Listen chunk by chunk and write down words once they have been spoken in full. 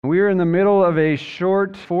We are in the middle of a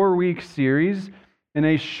short 4-week series in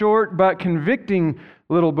a short but convicting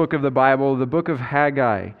little book of the Bible, the book of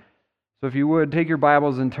Haggai. So if you would, take your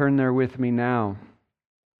Bibles and turn there with me now.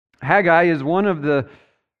 Haggai is one of the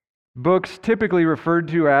books typically referred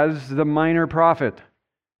to as the minor prophet,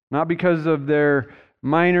 not because of their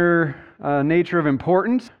minor nature of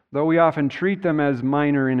importance, though we often treat them as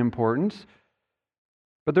minor in importance.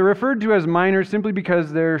 But they're referred to as minor simply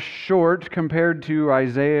because they're short compared to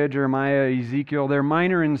Isaiah, Jeremiah, Ezekiel. They're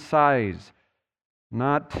minor in size,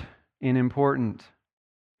 not in importance.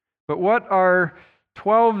 But what are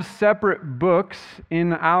 12 separate books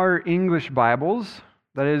in our English Bibles,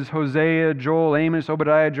 that is Hosea, Joel, Amos,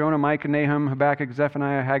 Obadiah, Jonah, Micah, Nahum, Habakkuk,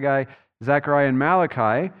 Zephaniah, Haggai, Zechariah, and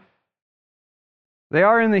Malachi? They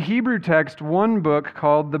are in the Hebrew text one book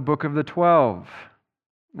called the Book of the 12.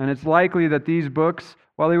 And it's likely that these books,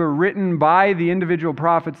 while they were written by the individual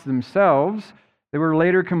prophets themselves, they were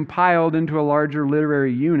later compiled into a larger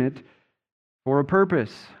literary unit for a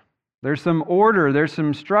purpose. There's some order, there's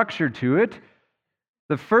some structure to it.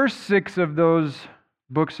 The first 6 of those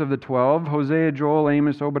books of the 12, Hosea, Joel,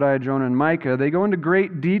 Amos, Obadiah, Jonah, and Micah, they go into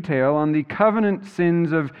great detail on the covenant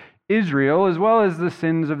sins of Israel as well as the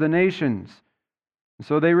sins of the nations.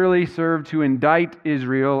 So they really serve to indict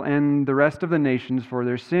Israel and the rest of the nations for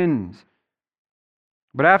their sins.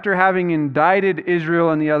 But after having indicted Israel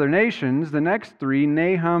and the other nations, the next 3,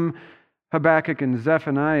 Nahum, Habakkuk, and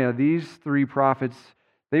Zephaniah, these 3 prophets,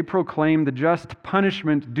 they proclaim the just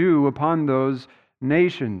punishment due upon those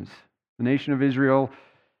nations, the nation of Israel,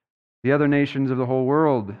 the other nations of the whole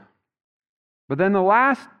world. But then the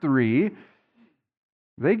last 3,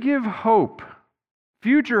 they give hope,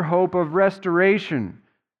 future hope of restoration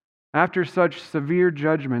after such severe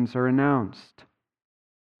judgments are announced.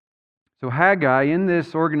 So Haggai in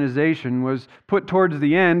this organization was put towards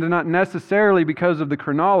the end, not necessarily because of the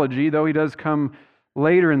chronology, though he does come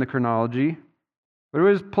later in the chronology, but it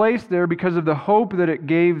was placed there because of the hope that it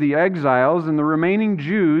gave the exiles and the remaining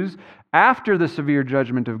Jews after the severe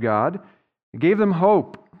judgment of God. It gave them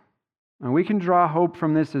hope. And we can draw hope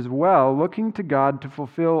from this as well, looking to God to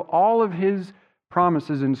fulfill all of His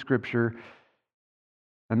promises in Scripture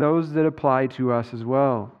and those that apply to us as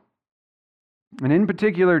well. And in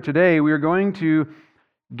particular today, we are going to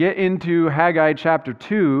get into Haggai chapter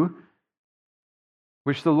 2,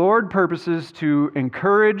 which the Lord purposes to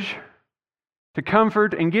encourage, to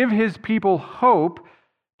comfort, and give His people hope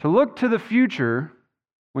to look to the future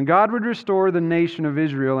when God would restore the nation of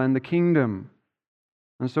Israel and the kingdom.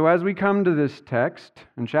 And so as we come to this text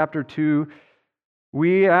in chapter 2,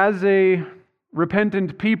 we as a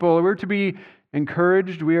repentant people, we're to be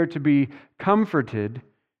encouraged, we are to be comforted,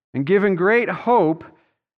 and given great hope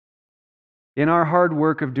in our hard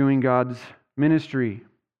work of doing God's ministry,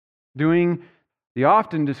 doing the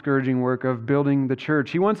often discouraging work of building the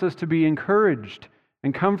church. He wants us to be encouraged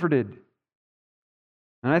and comforted.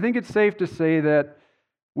 And I think it's safe to say that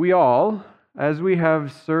we all, as we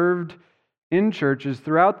have served in churches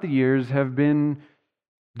throughout the years, have been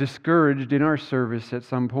discouraged in our service at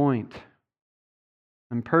some point.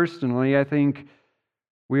 And personally, I think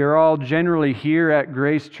we are all generally here at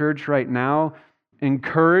Grace Church right now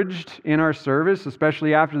encouraged in our service,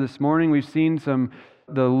 especially after this morning. We've seen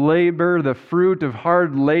the labor, the fruit of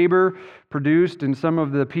hard labor produced in some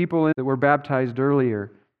of the people that were baptized earlier.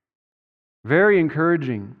 Very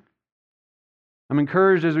encouraging. I'm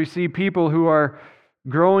encouraged as we see people who are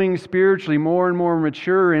growing spiritually more and more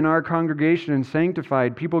mature in our congregation and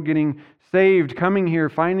sanctified, people getting saved, coming here,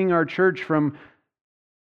 finding our church from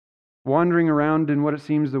wandering around in what it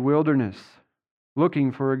seems the wilderness,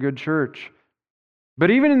 looking for a good church. But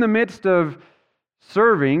even in the midst of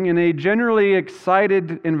serving in a generally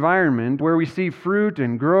excited environment where we see fruit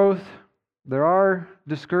and growth, there are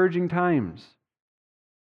discouraging times.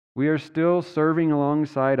 We are still serving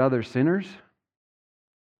alongside other sinners.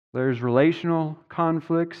 There's relational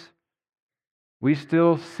conflicts. We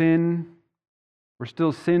still sin. We're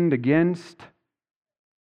still sinned against.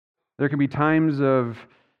 There can be times of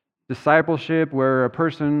discipleship where a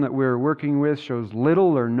person that we're working with shows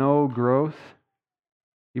little or no growth.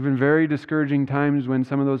 Even very discouraging times when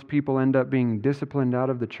some of those people end up being disciplined out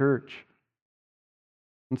of the church.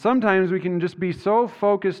 And sometimes we can just be so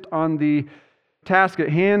focused on the task at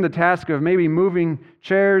hand, the task of maybe moving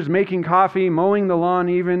chairs, making coffee, mowing the lawn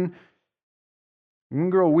even. We can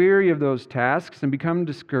grow weary of those tasks and become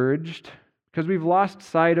discouraged because we've lost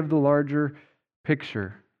sight of the larger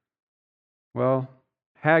picture. Well,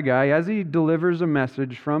 Haggai, as he delivers a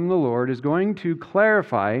message from the Lord, is going to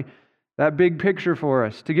clarify that big picture for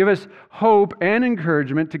us, to give us hope and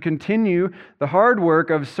encouragement to continue the hard work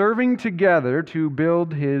of serving together to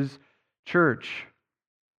build His church.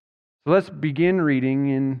 So let's begin reading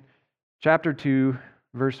in chapter 2,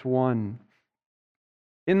 verse 1.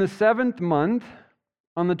 In the 7th month,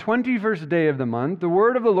 on the 21st day of the month, the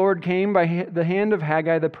word of the Lord came by the hand of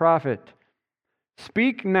Haggai the prophet.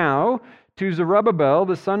 Speak now to Zerubbabel,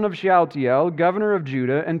 the son of Shealtiel, governor of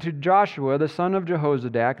Judah, and to Joshua, the son of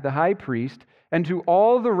Jehozadak, the high priest, and to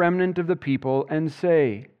all the remnant of the people, and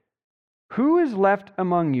say, Who is left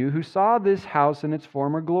among you who saw this house in its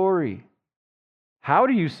former glory? How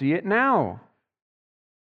do you see it now?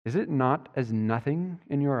 Is it not as nothing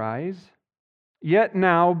in your eyes? Yet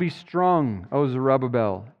now be strong, O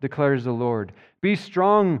Zerubbabel, declares the Lord. Be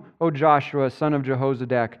strong, O Joshua, son of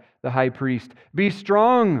Jehozadak, the high priest. Be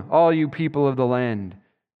strong, all you people of the land,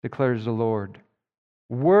 declares the Lord.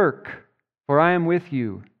 Work, for I am with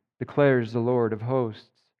you, declares the Lord of hosts.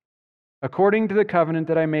 According to the covenant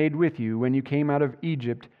that I made with you when you came out of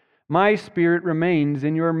Egypt, my spirit remains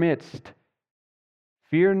in your midst.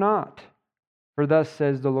 Fear not. For thus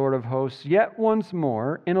says the Lord of hosts, Yet once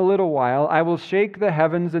more, in a little while, I will shake the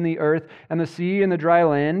heavens and the earth and the sea and the dry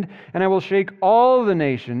land, and I will shake all the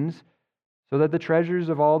nations, so that the treasures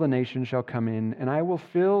of all the nations shall come in, and I will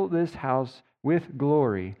fill this house with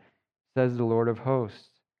glory, says the Lord of hosts.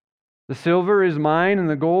 The silver is mine and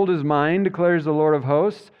the gold is mine, declares the Lord of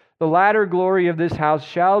hosts. The latter glory of this house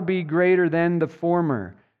shall be greater than the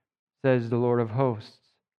former, says the Lord of hosts.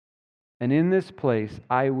 And in this place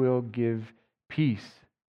I will give peace,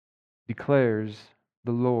 declares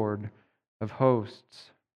the Lord of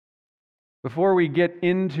hosts. Before we get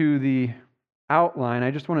into the outline,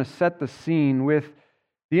 I just want to set the scene with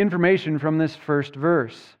the information from this first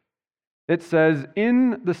verse. It says,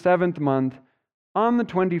 in the 7th month, on the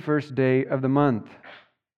 21st day of the month.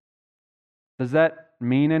 Does that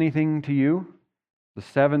mean anything to you? The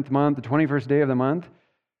 7th month, the 21st day of the month?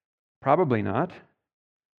 Probably not.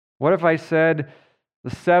 What if I said the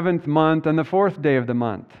 7th month and the 4th day of the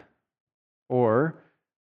month? Or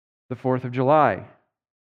the 4th of July?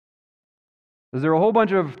 Is there a whole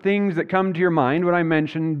bunch of things that come to your mind when I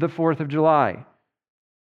mention the 4th of July?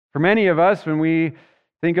 For many of us, when we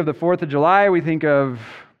think of the 4th of July, we think of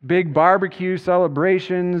big barbecue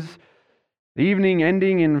celebrations, the evening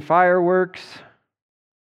ending in fireworks.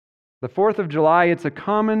 The 4th of July, it's a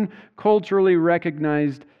common, culturally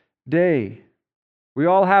recognized day. We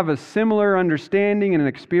all have a similar understanding and an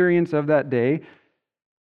experience of that day.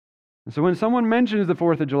 And so when someone mentions the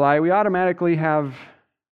 4th of July, we automatically have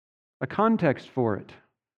a context for it.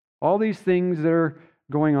 All these things that are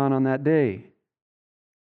going on that day.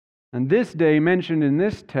 And this day mentioned in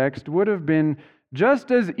this text would have been just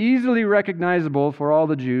as easily recognizable for all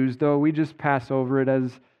the Jews, though we just pass over it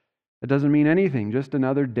as it doesn't mean anything, just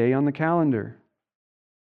another day on the calendar.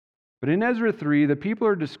 But in Ezra 3, the people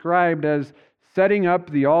are described as setting up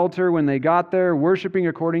the altar when they got there, worshiping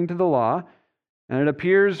according to the law. And it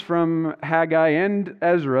appears from Haggai and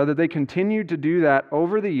Ezra that they continued to do that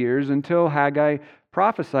over the years until Haggai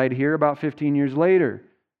prophesied here about 15 years later.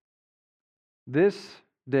 This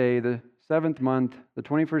day, the 7th month, the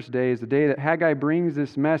 21st day, is the day that Haggai brings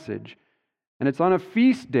this message. And it's on a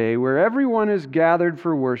feast day where everyone is gathered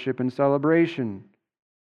for worship and celebration.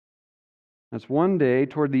 That's one day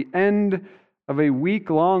toward the end of a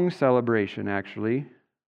week-long celebration, actually.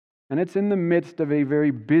 And it's in the midst of a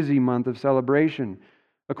very busy month of celebration.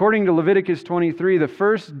 According to Leviticus 23, the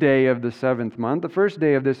first day of the 7th month, the first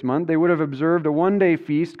day of this month, they would have observed a one-day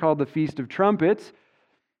feast called the Feast of Trumpets.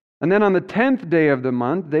 And then on the 10th day of the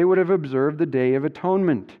month, they would have observed the Day of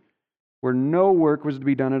Atonement, where no work was to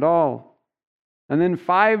be done at all. And then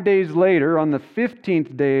 5 days later, on the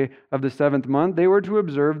 15th day of the 7th month, they were to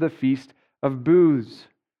observe the Feast of Booths,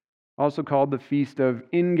 also called the Feast of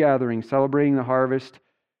Ingathering, celebrating the harvest.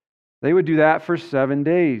 They would do that for 7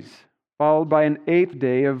 days, followed by an 8th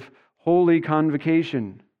day of Holy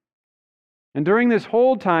Convocation. And during this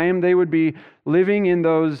whole time, they would be living in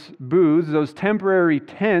those booths, those temporary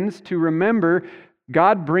tents, to remember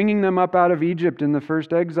God bringing them up out of Egypt in the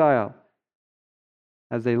first exile.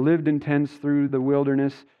 As they lived in tents through the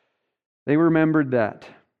wilderness, they remembered that.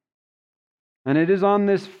 And it is on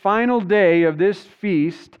this final day of this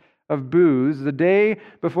feast of booths, the day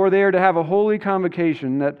before they are to have a holy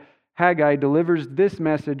convocation, that Haggai delivers this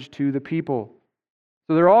message to the people.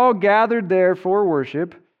 So they're all gathered there for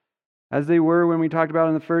worship, as they were when we talked about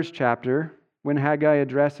in the first chapter, when Haggai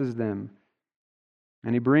addresses them.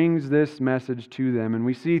 And he brings this message to them. And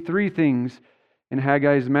we see three things in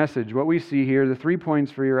Haggai's message. What we see here, the 3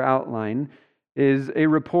 points for your outline, is a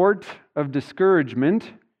report of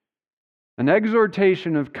discouragement, an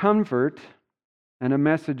exhortation of comfort, and a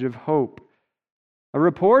message of hope. A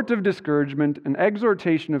report of discouragement, an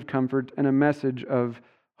exhortation of comfort, and a message of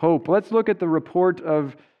hope. Let's look at the report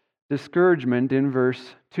of discouragement in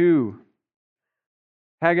verse 2.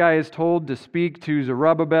 Haggai is told to speak to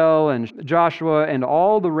Zerubbabel and Joshua and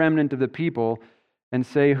all the remnant of the people and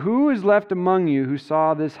say, "Who is left among you who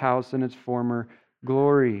saw this house in its former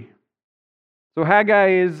glory?" So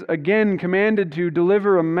Haggai is again commanded to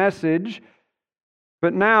deliver a message,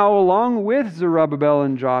 but now, along with Zerubbabel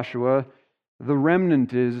and Joshua, the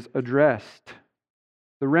remnant is addressed.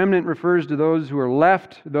 The remnant refers to those who are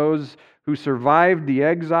left, those who survived the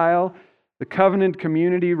exile, the covenant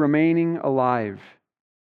community remaining alive.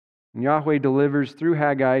 And Yahweh delivers through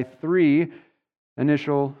Haggai 3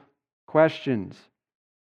 initial questions.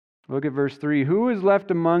 Look at verse 3. "Who is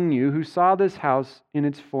left among you who saw this house in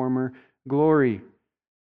its former glory?"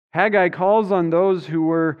 Haggai calls on those who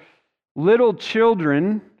were little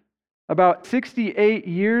children about 68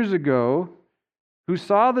 years ago who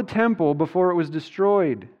saw the temple before it was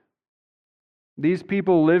destroyed. These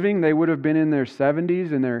people living, they would have been in their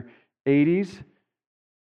 70s and their 80s.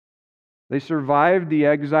 They survived the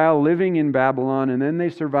exile living in Babylon, and then they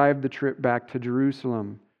survived the trip back to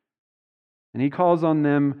Jerusalem. And he calls on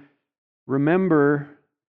them, remember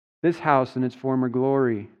this house in its former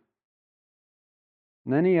glory.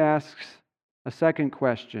 And then he asks a second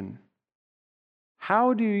question.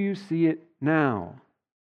 How do you see it now?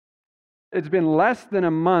 It's been less than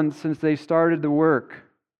a month since they started the work.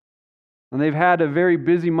 And they've had a very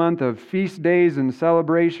busy month of feast days and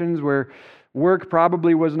celebrations where work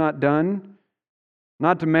probably was not done.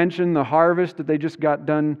 Not to mention the harvest that they just got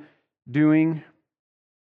done doing.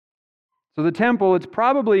 So the temple, it's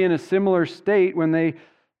probably in a similar state when they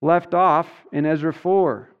left off in Ezra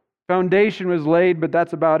 4. Foundation was laid, but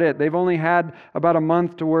that's about it. They've only had about a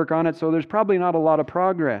month to work on it, so there's probably not a lot of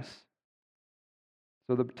progress.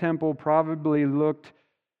 So the temple probably looked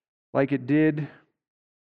like it did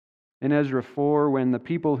in Ezra 4 when the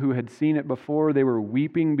people who had seen it before, they were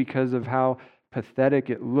weeping because of how pathetic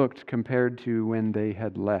it looked compared to when they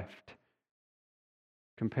had left,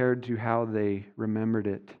 compared to how they remembered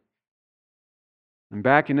it. And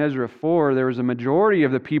back in Ezra 4, there was a majority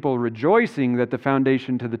of the people rejoicing that the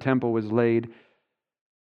foundation to the temple was laid,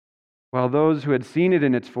 while those who had seen it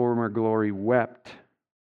in its former glory wept.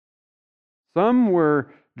 Some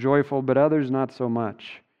were joyful, but others not so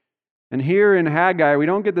much. And here in Haggai, we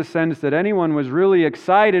don't get the sense that anyone was really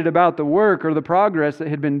excited about the work or the progress that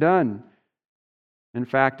had been done. In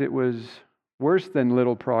fact, it was worse than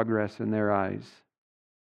little progress in their eyes.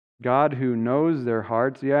 God, who knows their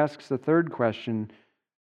hearts, he asks the third question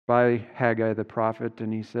by Haggai the prophet,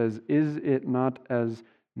 and he says, "Is it not as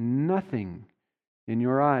nothing in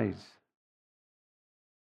your eyes?"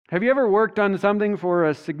 Have you ever worked on something for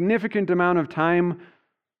a significant amount of time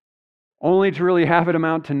only to really have it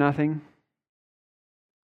amount to nothing?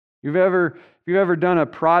 Have you ever done a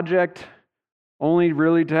project only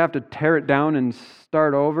really to have to tear it down and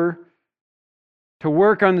start over? To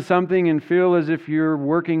work on something and feel as if you're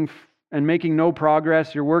working and making no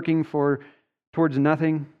progress, you're working towards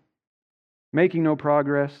nothing, making no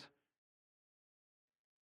progress.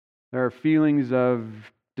 There are feelings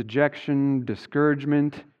of dejection,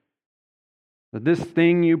 discouragement, that this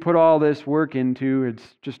thing you put all this work into,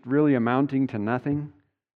 it's just really amounting to nothing.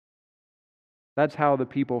 That's how the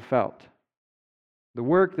people felt. The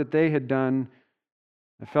work that they had done,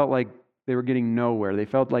 it felt like they were getting nowhere. They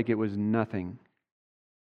felt like it was nothing.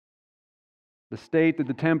 The state that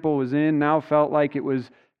the temple was in now felt like it was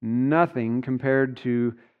nothing compared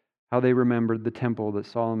to how they remembered the temple that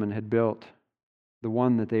Solomon had built, the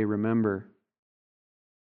one that they remember.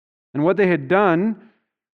 And what they had done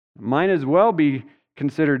might as well be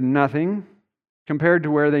considered nothing compared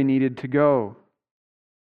to where they needed to go.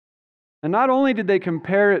 And not only did they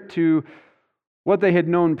compare it to what they had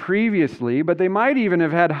known previously, but they might even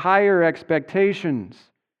have had higher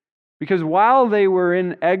expectations. Because while they were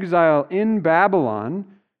in exile in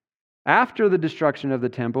Babylon, after the destruction of the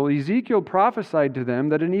temple, Ezekiel prophesied to them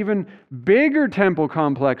that an even bigger temple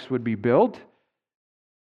complex would be built.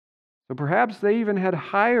 So perhaps they even had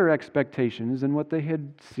higher expectations than what they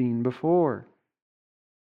had seen before.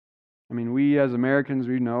 I mean, we as Americans,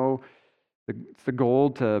 we know it's the goal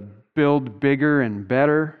to build bigger and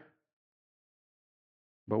better.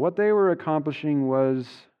 But what they were accomplishing was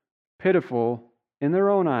pitiful in their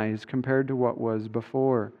own eyes compared to what was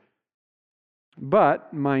before.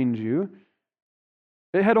 But, mind you,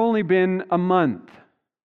 it had only been a month.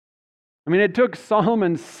 I mean, it took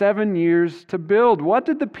Solomon 7 years to build. What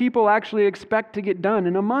did the people actually expect to get done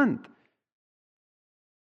in a month?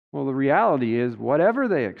 Well, the reality is, whatever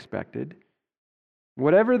they expected,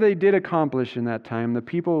 whatever they did accomplish in that time, the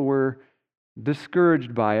people were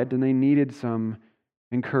discouraged by it and they needed some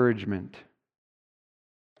encouragement,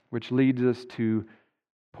 which leads us to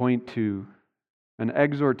point to an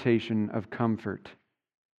exhortation of comfort.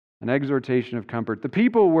 An exhortation of comfort. The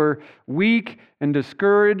people were weak and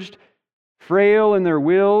discouraged, frail in their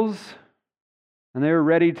wills, and they were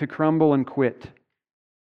ready to crumble and quit.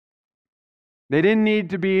 They didn't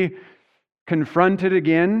need to be confronted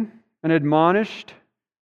again and admonished.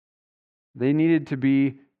 They needed to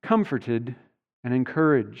be comforted and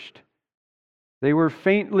encouraged. They were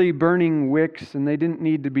faintly burning wicks, and they didn't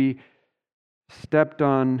need to be stepped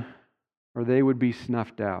on, or they would be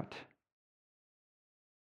snuffed out.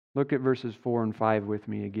 Look at verses 4 and 5 with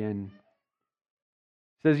me again.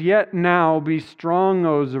 It says, "Yet now be strong,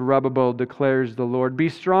 O Zerubbabel, declares the Lord. Be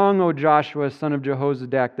strong, O Joshua, son of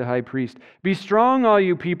Jehozadak, the high priest. Be strong, all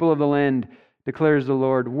you people of the land, declares the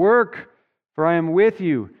Lord. Work, for I am with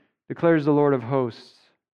you, declares the Lord of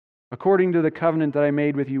hosts, according to the covenant that I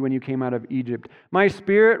made with you when you came out of Egypt. My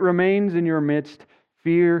spirit remains in your midst.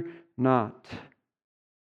 Fear not." It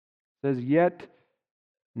says, "Yet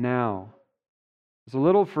now." It's a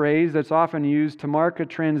little phrase that's often used to mark a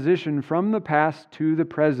transition from the past to the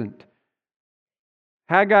present.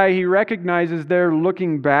 Haggai, he recognizes they're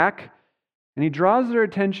looking back, and he draws their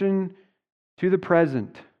attention to the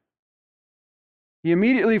present. He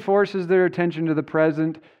immediately forces their attention to the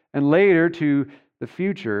present and later to the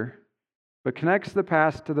future, but connects the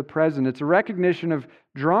past to the present. It's a recognition of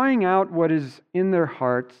drawing out what is in their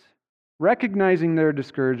hearts, recognizing their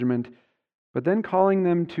discouragement, but then calling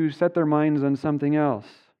them to set their minds on something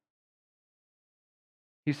else.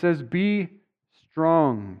 He says, "Be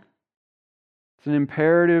strong." It's an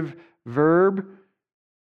imperative verb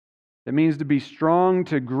that means to be strong,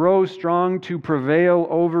 to grow strong, to prevail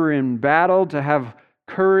over in battle, to have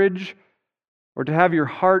courage, or to have your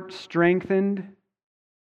heart strengthened.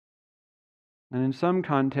 And in some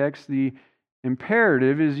contexts, the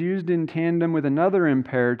imperative is used in tandem with another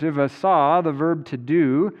imperative, asah, the verb to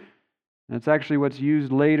do. And it's actually what's used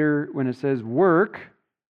later when it says work.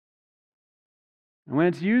 And when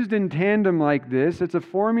it's used in tandem like this, it's a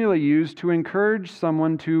formula used to encourage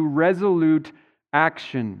someone to resolute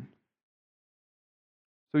action.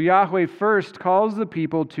 So Yahweh first calls the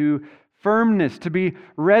people to firmness, to be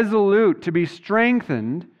resolute, to be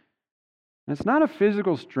strengthened. And it's not a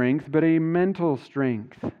physical strength, but a mental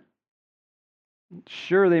strength.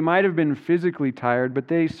 Sure, they might have been physically tired, but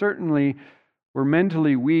they certainly were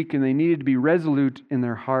mentally weak, and they needed to be resolute in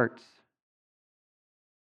their hearts.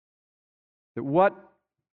 That what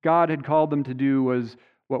God had called them to do was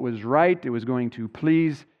what was right, it was going to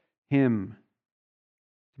please Him.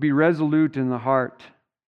 To be resolute in the heart.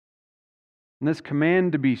 And this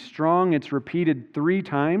command to be strong, it's repeated 3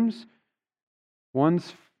 times.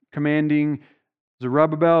 Once commanding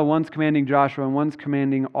Zerubbabel, once commanding Joshua, and once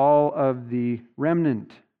commanding all of the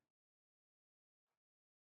remnant.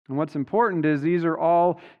 And what's important is these are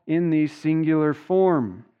all in the singular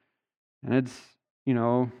form. And it's,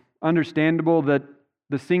 understandable that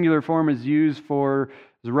the singular form is used for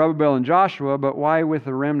Zerubbabel and Joshua, but why with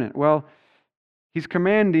the remnant? Well, he's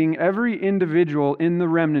commanding every individual in the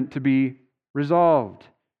remnant to be resolved.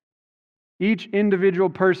 Each individual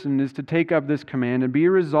person is to take up this command and be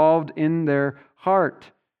resolved in their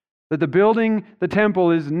heart that the building the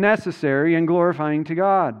temple is necessary and glorifying to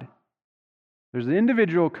God. There's the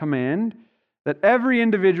individual command that every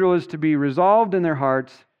individual is to be resolved in their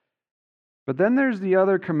hearts, but then there's the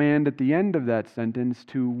other command at the end of that sentence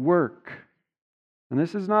to work. And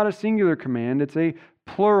this is not a singular command, it's a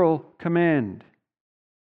plural command.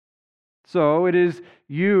 So it is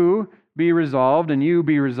you be resolved, and you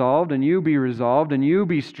be resolved, and you be resolved, and you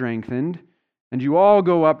be strengthened, and you all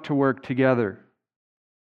go up to work together.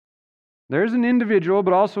 There's an individual,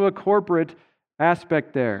 but also a corporate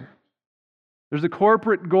aspect there. There's a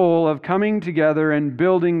corporate goal of coming together and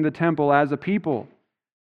building the temple as a people.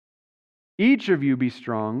 Each of you be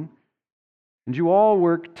strong, and you all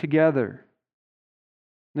work together.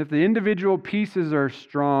 And if the individual pieces are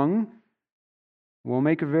strong, we'll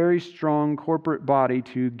make a very strong corporate body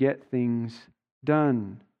to get things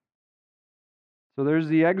done. So there's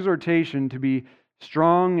the exhortation to be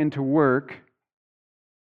strong and to work,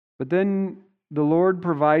 but then the Lord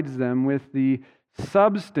provides them with the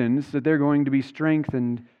substance that they're going to be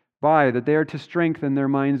strengthened by, that they are to strengthen their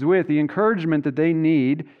minds with, the encouragement that they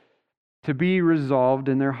need to be resolved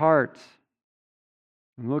in their hearts.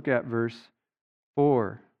 And look at verse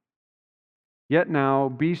 4. Yet now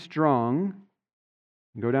be strong,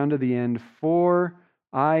 go down to the end, for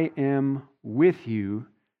I am with you,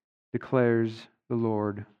 declares the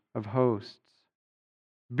Lord of hosts.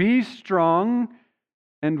 Be strong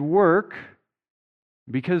and work,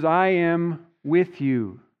 because I am with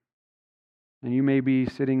you. And you may be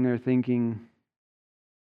sitting there thinking,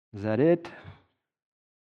 is that it?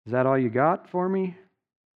 Is that all you got for me?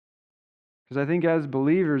 Because I think as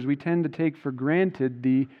believers, we tend to take for granted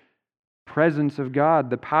the presence of God,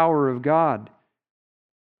 the power of God.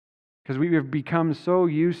 Because we have become so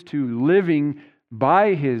used to living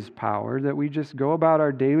by His power that we just go about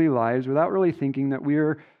our daily lives without really thinking that we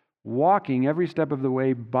are walking every step of the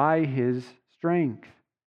way by His strength.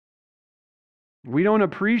 We don't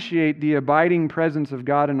appreciate the abiding presence of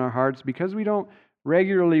God in our hearts because we don't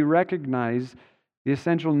regularly recognize the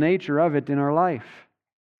essential nature of it in our life.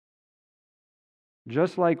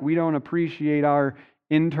 Just like we don't appreciate our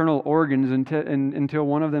internal organs until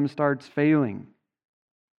one of them starts failing.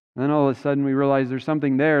 And then all of a sudden we realize there's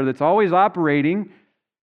something there that's always operating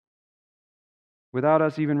without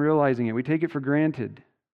us even realizing it. We take it for granted.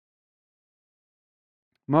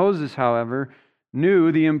 Moses, however,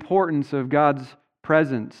 knew the importance of God's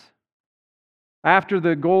presence. After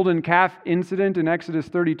the golden calf incident in Exodus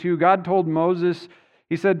 32, God told Moses,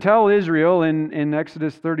 He said, tell Israel in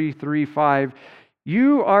Exodus 33:5,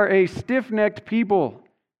 you are a stiff-necked people.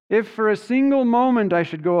 If for a single moment I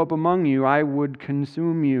should go up among you, I would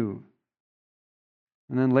consume you.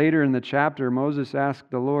 And then later in the chapter, Moses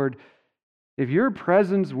asked the Lord, if your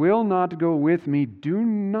presence will not go with me, do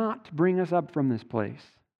not bring us up from this place.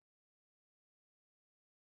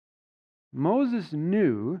 Moses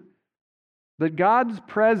knew that God's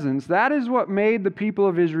presence, that is what made the people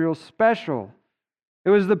of Israel special. It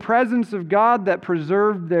was the presence of God that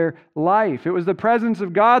preserved their life. It was the presence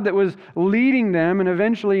of God that was leading them and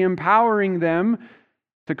eventually empowering them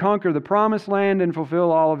to conquer the promised land and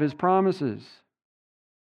fulfill all of His promises.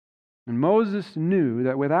 And Moses knew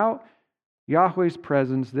that without Yahweh's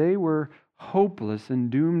presence, they were hopeless and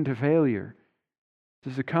doomed to failure,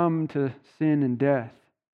 to succumb to sin and death.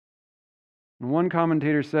 And one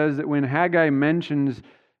commentator says that when Haggai mentions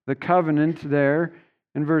the covenant there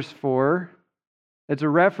in verse 4, it's a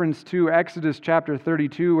reference to Exodus chapter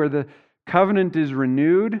 32, where the covenant is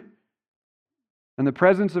renewed and the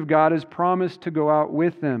presence of God is promised to go out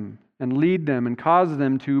with them and lead them and cause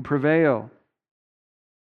them to prevail.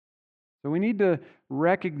 So we need to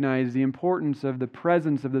recognize the importance of the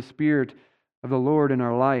presence of the Spirit of the Lord in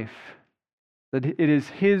our life. That it is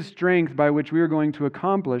His strength by which we are going to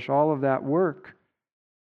accomplish all of that work.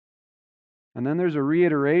 And then there's a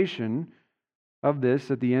reiteration of this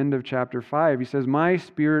at the end of chapter 5. He says, my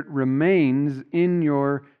Spirit remains in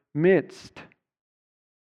your midst.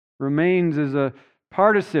 Remains is a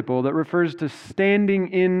participle that refers to standing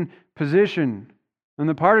in position. And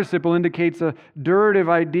the participle indicates a durative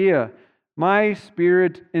idea. My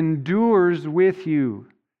Spirit endures with you.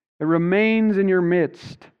 It remains in your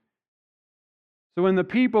midst. So when the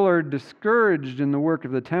people are discouraged in the work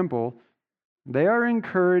of the temple, they are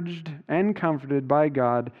encouraged and comforted by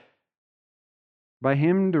God, by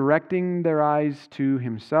Him directing their eyes to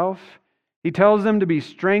Himself. He tells them to be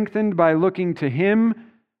strengthened by looking to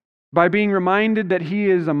Him, by being reminded that He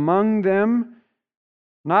is among them.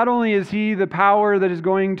 Not only is He the power that is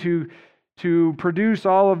going to produce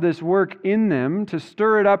all of this work in them, to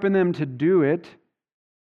stir it up in them to do it,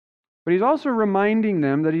 but He's also reminding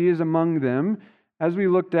them that He is among them. As we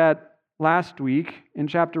looked at last week in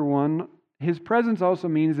chapter 1, His presence also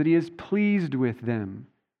means that He is pleased with them.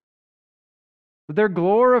 That they're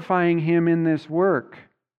glorifying Him in this work.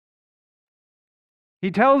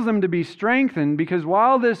 He tells them to be strengthened because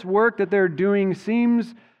while this work that they're doing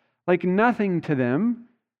seems like nothing to them,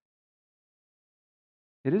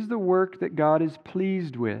 it is the work that God is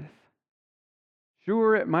pleased with.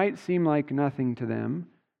 Sure, it might seem like nothing to them,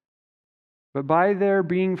 but by their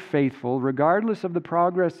being faithful, regardless of the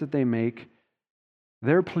progress that they make,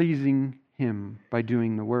 they're pleasing Him by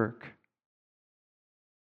doing the work.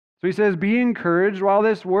 So he says, be encouraged. While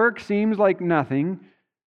this work seems like nothing,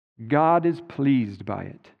 God is pleased by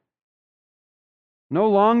it. No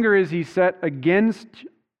longer is He set against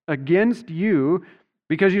you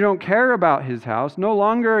because you don't care about His house. No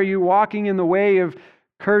longer are you walking in the way of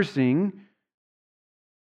cursing,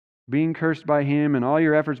 being cursed by Him and all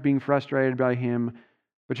your efforts being frustrated by Him,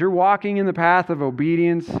 but you're walking in the path of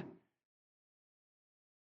obedience.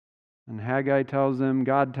 And Haggai tells them,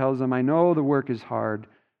 God tells them, I know the work is hard,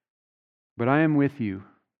 but I am with you.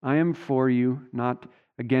 I am for you, not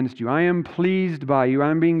against you. I am pleased by you.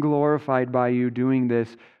 I'm being glorified by you doing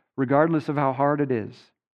this, regardless of how hard it is.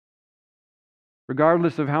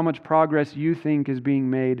 Regardless of how much progress you think is being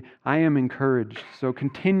made, I am encouraged. So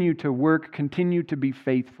continue to work, continue to be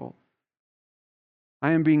faithful.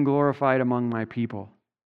 I am being glorified among my people.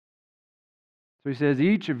 So he says,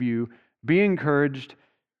 each of you be encouraged,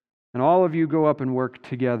 and all of you go up and work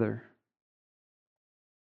together.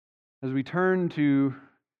 As we turn to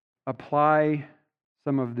apply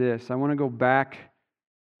some of this, I want to go back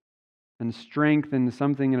and strengthen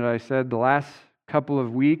something that I said the last couple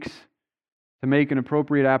of weeks to make an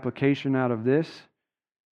appropriate application out of this.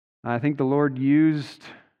 I think the Lord used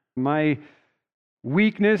my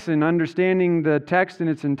weakness in understanding the text in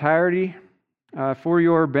its entirety for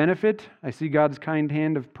your benefit. I see God's kind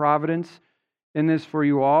hand of providence in this for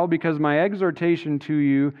you all, because my exhortation to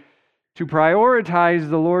you to prioritize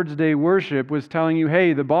the Lord's Day worship was telling you,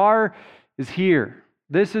 hey, the bar is here.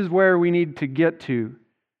 This is where we need to get to.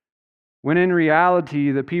 When in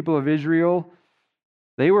reality, the people of Israel,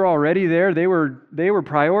 they were already there. They were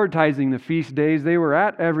prioritizing the feast days. They were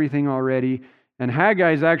at everything already. And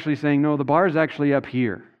Haggai is actually saying, no, the bar is actually up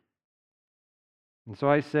here. And so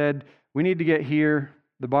I said, we need to get here.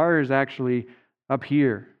 The bar is actually up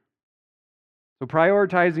here. So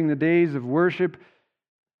prioritizing the days of worship,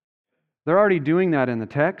 they're already doing that in the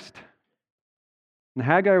text. And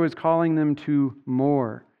Haggai was calling them to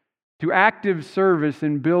more, to active service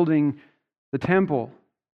in building the temple.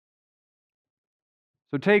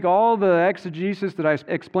 So take all the exegesis that I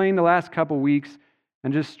explained the last couple weeks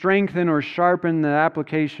and just strengthen or sharpen the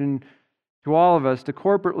application to all of us to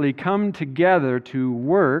corporately come together to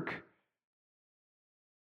work.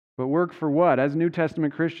 But work for what? As New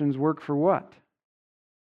Testament Christians, work for what?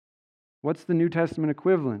 What's the New Testament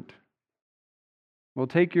equivalent? Well,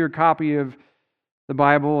 take your copy of the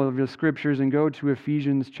Bible, of the Scriptures, and go to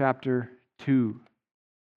Ephesians chapter 2.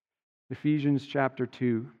 Ephesians chapter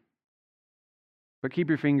 2. But keep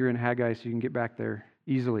your finger in Haggai so you can get back there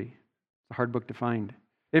easily. It's a hard book to find.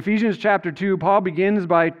 Ephesians chapter 2, Paul begins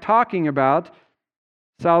by talking about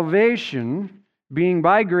salvation being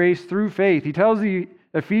by grace through faith. He tells the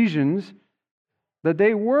Ephesians that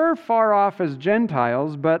they were far off as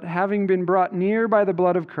Gentiles, but having been brought near by the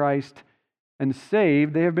blood of Christ and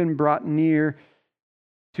saved, they have been brought near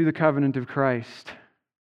to the covenant of Christ.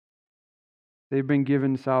 They've been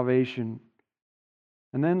given salvation.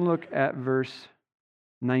 And then look at verse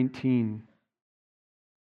 19.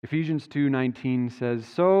 Ephesians 2:19 says,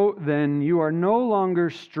 "So then you are no longer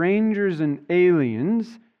strangers and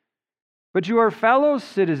aliens, but you are fellow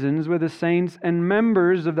citizens with the saints and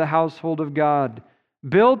members of the household of God,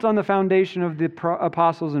 built on the foundation of the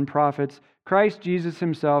apostles and prophets, Christ Jesus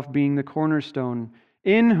himself being the cornerstone,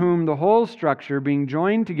 in whom the whole structure, being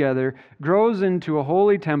joined together, grows into a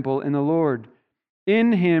holy temple in the Lord.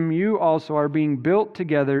 In him you also are being built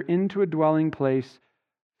together into a dwelling place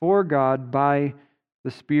for God by the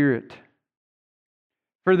Spirit."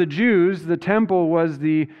 For the Jews, the temple was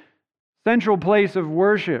the central place of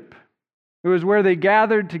worship. It was where they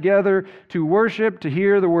gathered together to worship, to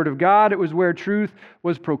hear the Word of God. It was where truth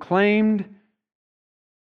was proclaimed. It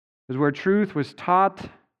was where truth was taught. It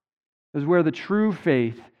was where the true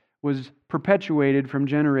faith was perpetuated from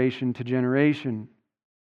generation to generation.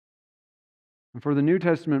 And for the New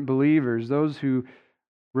Testament believers, those who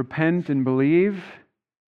repent and believe,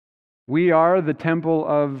 we are the temple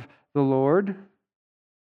of the Lord.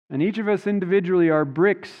 And each of us individually are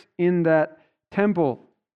bricks in that temple.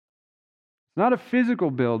 It's not a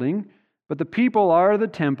physical building, but the people are the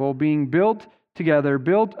temple being built together,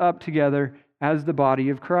 built up together as the body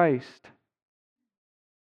of Christ.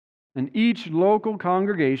 And each local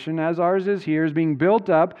congregation, as ours is here, is being built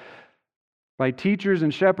up by teachers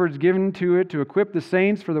and shepherds given to it to equip the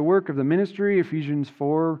saints for the work of the ministry, Ephesians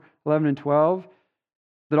 4:11 and 12.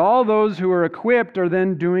 That all those who are equipped are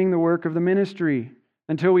then doing the work of the ministry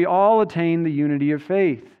until we all attain the unity of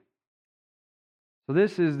faith. So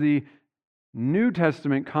this is the New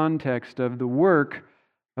Testament context of the work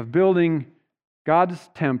of building God's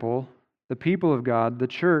temple, the people of God, the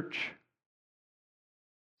church.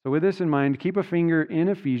 So with this in mind, keep a finger in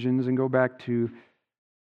Ephesians and go back to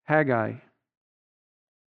Haggai.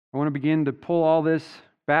 I want to begin to pull all this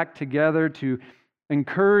back together to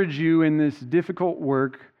encourage you in this difficult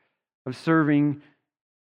work of serving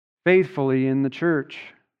faithfully in the church,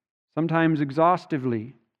 sometimes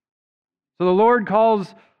exhaustively. So the Lord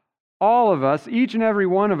calls all of us, each and every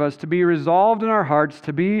one of us, to be resolved in our hearts,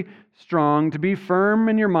 to be strong, to be firm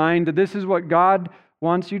in your mind that this is what God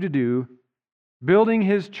wants you to do. Building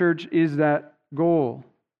His church is that goal,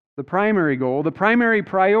 the primary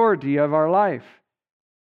priority of our life.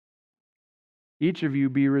 Each of you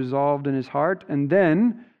be resolved in his heart, and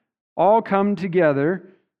then all come together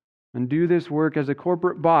and do this work as a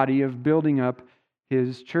corporate body of building up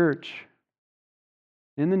His church.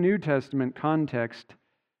 In the New Testament context,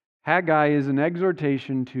 Haggai is an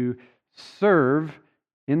exhortation to serve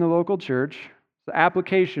in the local church, the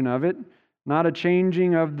application of it, not a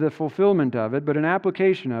changing of the fulfillment of it, but an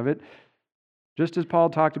application of it, just as Paul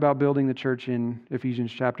talked about building the church in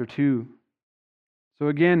Ephesians chapter 2. So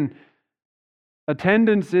again,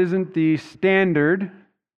 attendance isn't the standard.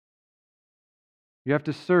 You have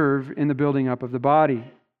to serve in the building up of the body.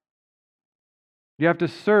 You have to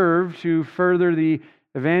serve to further the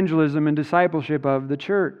evangelism and discipleship of the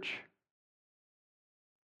church.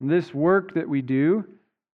 And this work that we do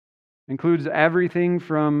includes everything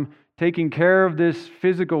from taking care of this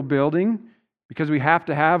physical building, because we have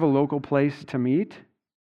to have a local place to meet.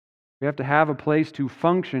 We have to have a place to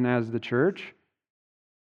function as the church.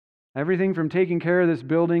 Everything from taking care of this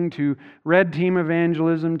building to red team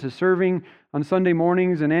evangelism to serving on Sunday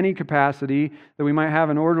mornings in any capacity that we might have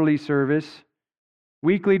an orderly service,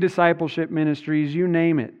 weekly discipleship ministries, you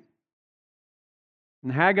name it.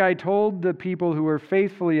 And Haggai told the people who were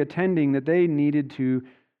faithfully attending that they needed to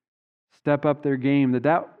step up their game,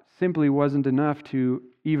 that simply wasn't enough to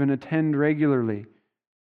even attend regularly.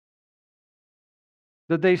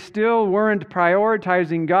 That they still weren't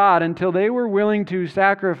prioritizing God until they were willing to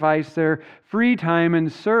sacrifice their free time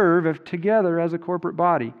and serve together as a corporate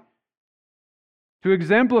body. To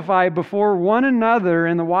exemplify before one another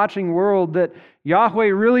in the watching world that Yahweh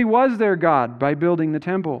really was their God by building the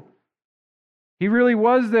temple. He really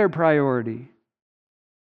was their priority.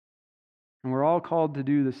 And we're all called to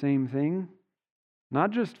do the same thing.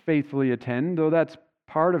 Not just faithfully attend, though that's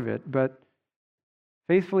part of it, but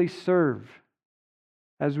faithfully serve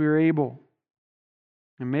as we are able.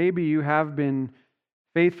 And maybe you have been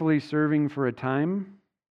faithfully serving for a time,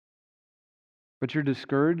 but you're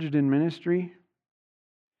discouraged in ministry.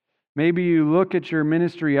 Maybe you look at your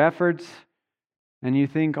ministry efforts and you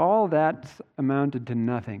think all that's amounted to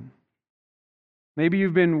nothing. Maybe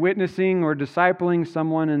you've been witnessing or discipling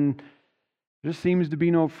someone and there just seems to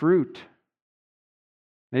be no fruit.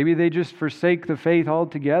 Maybe they just forsake the faith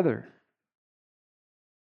altogether.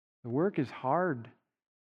 The work is hard.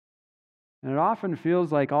 And it often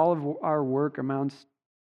feels like all of our work amounts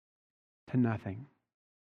to nothing.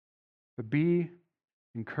 But be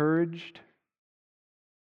encouraged.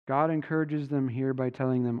 God encourages them here by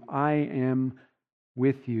telling them, I am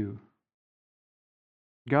with you.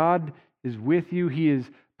 God is with you. He is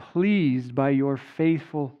pleased by your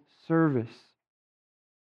faithful service.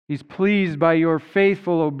 He's pleased by your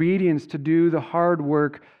faithful obedience to do the hard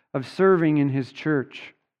work of serving in His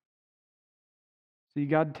church. See,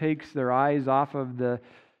 God takes their eyes off of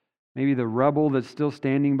maybe the rubble that's still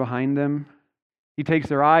standing behind them. He takes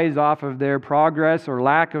their eyes off of their progress or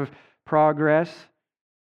lack of progress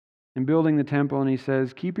in building the temple, and He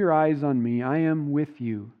says, keep your eyes on me. I am with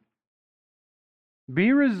you.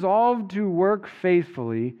 Be resolved to work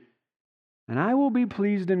faithfully, and I will be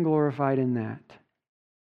pleased and glorified in that.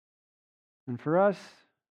 And for us,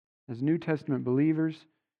 as New Testament believers,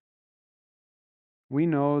 we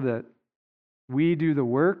know that we do the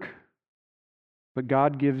work, but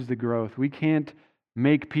God gives the growth. We can't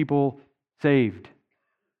make people saved.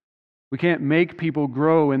 We can't make people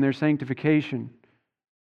grow in their sanctification.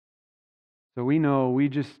 So we know we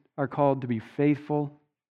just are called to be faithful.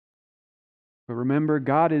 But remember,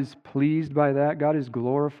 God is pleased by that. God is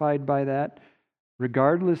glorified by that,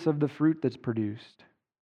 regardless of the fruit that's produced.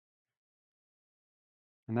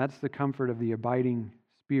 And that's the comfort of the abiding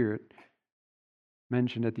Spirit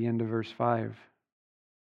mentioned at the end of verse 5.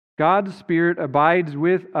 God's Spirit abides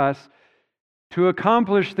with us to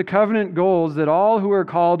accomplish the covenant goals that all who are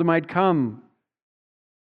called might come.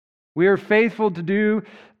 We are faithful to do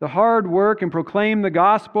the hard work and proclaim the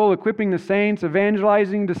gospel, equipping the saints,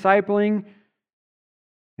 evangelizing, discipling.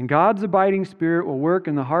 And God's abiding Spirit will work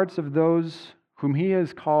in the hearts of those whom He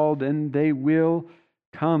has called, and they will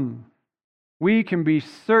come. We can be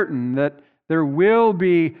certain that there will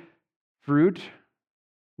be fruit,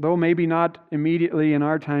 though maybe not immediately in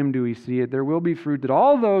our time do we see it. There will be fruit that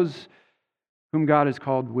all those whom God has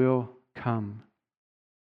called will come,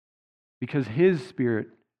 because His Spirit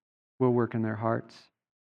will work in their hearts.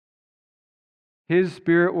 His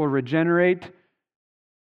Spirit will regenerate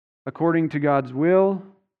according to God's will,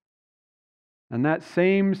 and that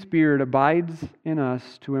same Spirit abides in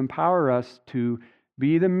us to empower us to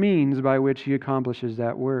be the means by which He accomplishes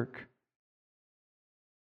that work.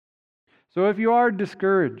 So if you are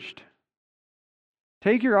discouraged,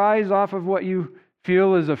 take your eyes off of what you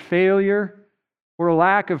feel is a failure or a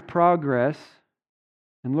lack of progress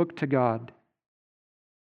and look to God.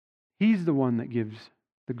 He's the one that gives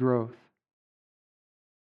the growth.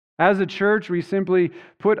 As a church, we simply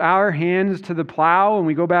put our hands to the plow and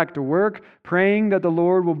we go back to work, praying that the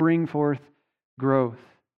Lord will bring forth growth.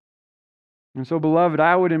 And so, beloved,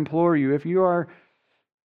 I would implore you, if you are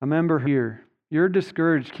a member here, you're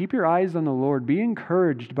discouraged, keep your eyes on the Lord. Be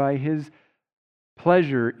encouraged by His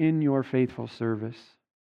pleasure in your faithful service.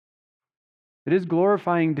 It is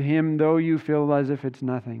glorifying to Him, though you feel as if it's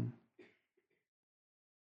nothing.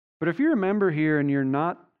 But if you're a member here and you're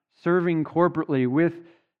not serving corporately with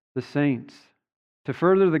the saints to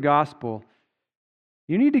further the gospel,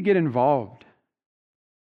 you need to get involved.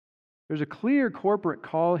 There's a clear corporate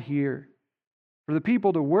call here for the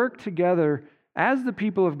people to work together as the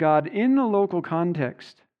people of God in the local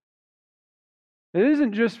context. It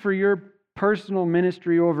isn't just for your personal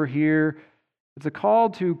ministry over here. It's a call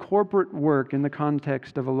to corporate work in the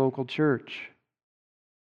context of a local church.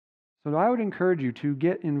 So I would encourage you to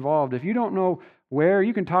get involved. If you don't know where,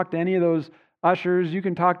 you can talk to any of those ushers, you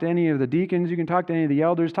can talk to any of the deacons, you can talk to any of the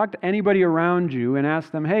elders, talk to anybody around you and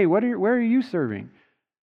ask them, hey, where are you serving?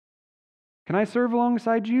 Can I serve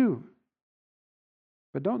alongside you?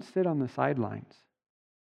 But don't sit on the sidelines.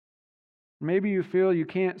 Maybe you feel you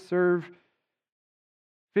can't serve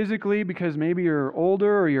physically because maybe you're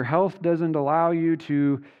older or your health doesn't allow you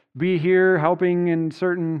to be here helping in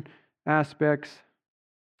certain aspects.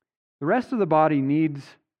 The rest of the body needs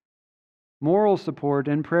moral support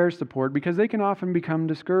and prayer support because they can often become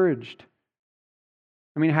discouraged.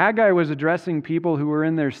 I mean, Haggai was addressing people who were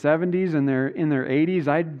in their 70s and in their 80s.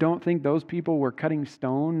 I don't think those people were cutting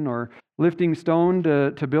stone or lifting stone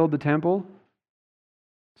to build the temple.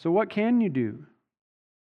 So what can you do?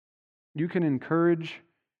 You can encourage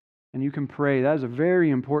and you can pray. That is a very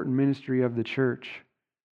important ministry of the church.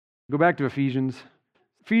 Go back to Ephesians.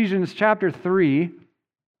 Ephesians chapter 3,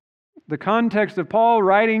 the context of Paul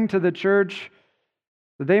writing to the church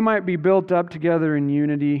that they might be built up together in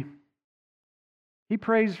unity. He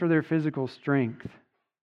prays for their physical strength.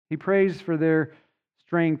 He prays for their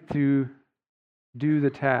strength to do the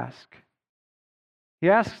task. He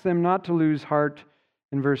asks them not to lose heart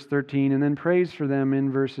in verse 13 and then prays for them in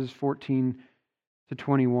verses 14 to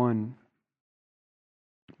 21.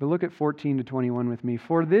 But look at 14 to 21 with me.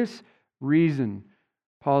 For this reason,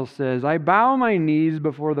 Paul says, I bow my knees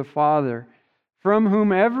before the Father, from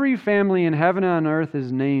whom every family in heaven and on earth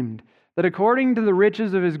is named, that according to the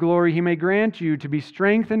riches of His glory He may grant you to be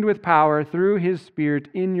strengthened with power through His Spirit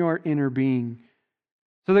in your inner being,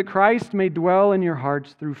 so that Christ may dwell in your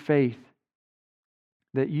hearts through faith,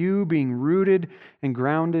 that you, being rooted and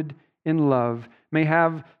grounded in love, may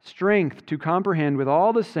have strength to comprehend with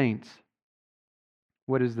all the saints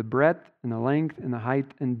what is the breadth and the length and the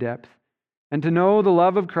height and depth, and to know the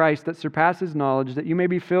love of Christ that surpasses knowledge, that you may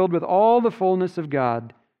be filled with all the fullness of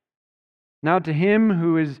God. Now to Him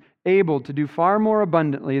who is able to do far more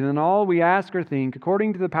abundantly than all we ask or think,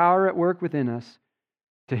 according to the power at work within us,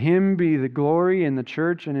 to Him be the glory in the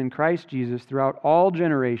church and in Christ Jesus throughout all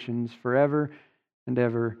generations, forever and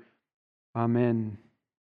ever. Amen.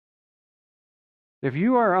 If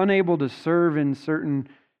you are unable to serve in certain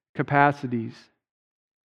capacities,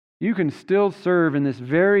 you can still serve in this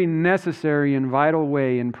very necessary and vital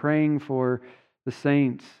way in praying for the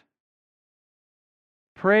saints.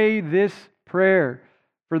 Pray this prayer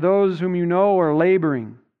for those whom you know are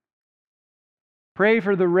laboring. Pray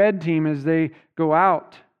for the red team as they go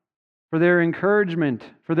out, for their encouragement,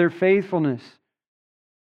 for their faithfulness.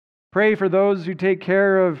 Pray for those who take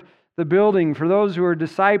care of the building, for those who are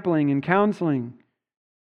discipling and counseling.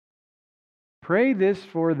 Pray this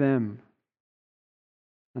for them.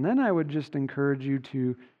 And then I would just encourage you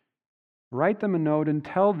to write them a note and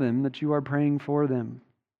tell them that you are praying for them.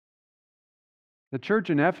 The church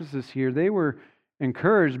in Ephesus here, they were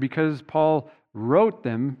encouraged because Paul wrote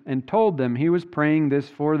them and told them he was praying this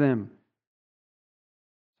for them.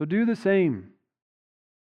 So do the same.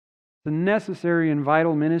 It's a necessary and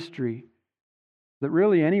vital ministry that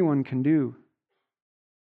really anyone can do.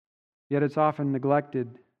 Yet it's often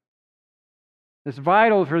neglected. It's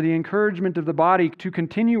vital for the encouragement of the body to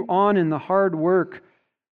continue on in the hard work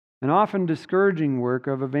and often discouraging work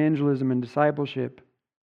of evangelism and discipleship.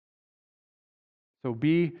 So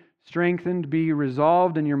be strengthened, be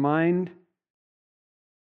resolved in your mind,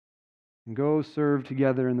 and go serve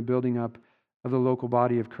together in the building up of the local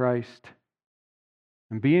body of Christ.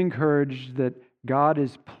 And be encouraged that God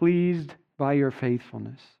is pleased by your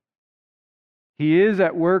faithfulness. He is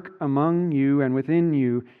at work among you and within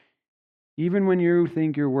you, even when you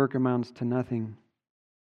think your work amounts to nothing.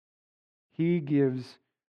 He gives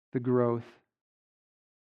the growth.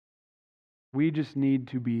 We just need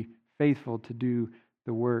to be faithful to do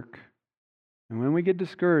the work. And when we get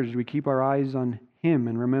discouraged, we keep our eyes on Him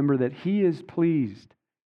and remember that He is pleased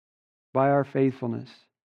by our faithfulness.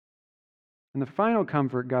 And the final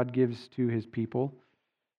comfort God gives to His people,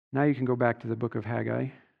 now you can go back to the book of Haggai.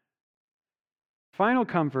 Final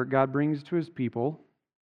comfort God brings to His people,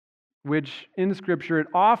 which in Scripture it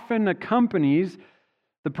often accompanies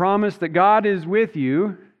the promise that God is with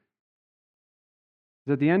you,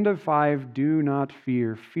 is at the end of 5, do not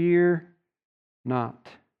fear. Fear not.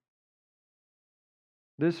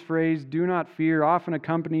 This phrase, do not fear, often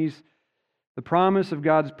accompanies the promise of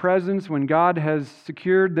God's presence when God has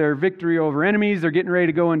secured their victory over enemies. They're getting ready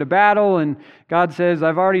to go into battle, and God says,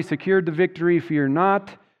 I've already secured the victory, fear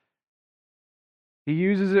not. He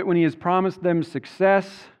uses it when He has promised them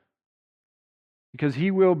success, because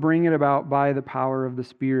He will bring it about by the power of the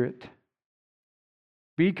Spirit.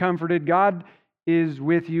 Be comforted. God is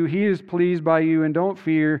with you. He is pleased by you, and don't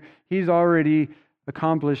fear. He's already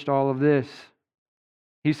accomplished all of this.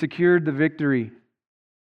 He secured the victory.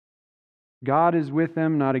 God is with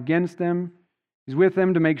them, not against them. He's with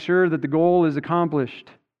them to make sure that the goal is accomplished.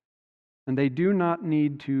 And they do not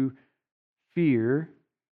need to fear,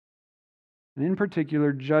 and in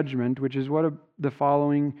particular, judgment, which is what the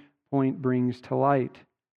following point brings to light.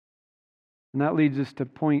 And that leads us to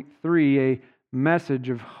point 3, a message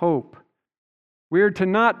of hope. We are to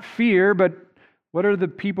not fear, but what are the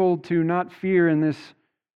people to not fear in this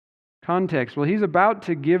context? Well, He's about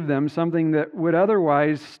to give them something that would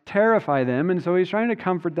otherwise terrify them, and so He's trying to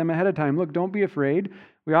comfort them ahead of time. Look, don't be afraid.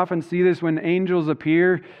 We often see this when angels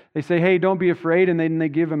appear. They say, hey, don't be afraid, and then they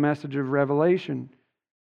give a message of revelation.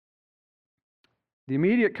 The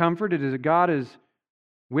immediate comfort is that God is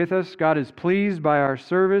with us. God is pleased by our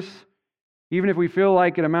service, even if we feel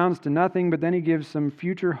like it amounts to nothing, but then He gives some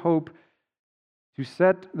future hope to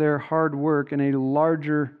set their hard work in a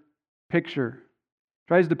larger picture.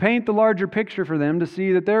 Tries to paint the larger picture for them to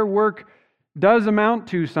see that their work does amount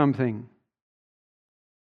to something.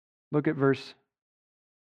 Look at verse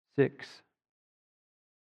 6.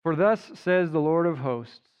 For thus says the Lord of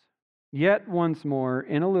hosts, yet once more,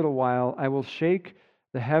 in a little while, I will shake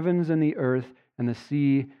the heavens and the earth and the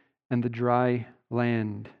sea and the dry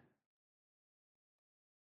land.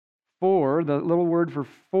 For, the little word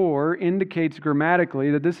for indicates grammatically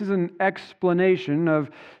that this is an explanation of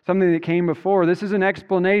something that came before. This is an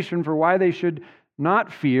explanation for why they should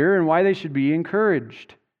not fear and why they should be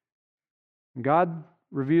encouraged. God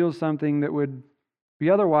reveals something that would be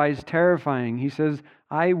otherwise terrifying. He says,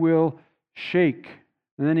 I will shake.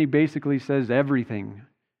 And then He basically says everything.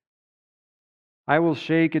 I will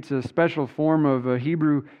shake. It's a special form of a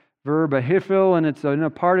Hebrew verb, a hifil, and it's in a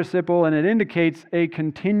participle, and it indicates a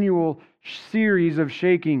continual series of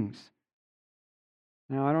shakings.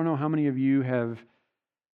 Now, I don't know how many of you have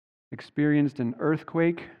experienced an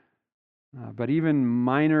earthquake, but even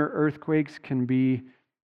minor earthquakes can be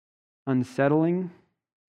unsettling.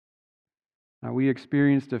 We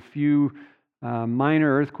experienced a few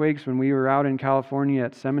minor earthquakes when we were out in California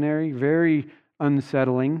at seminary, very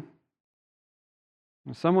unsettling.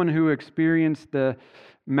 Someone who experienced the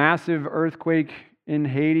massive earthquake in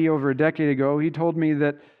Haiti over a decade ago, he told me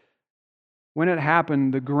that when it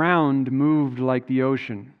happened, the ground moved like the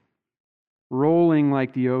ocean, rolling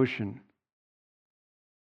like the ocean.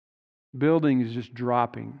 Buildings just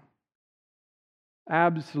dropping.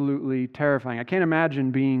 Absolutely terrifying. I can't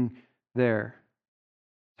imagine being there.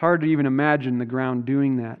 It's hard to even imagine the ground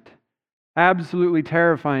doing that. Absolutely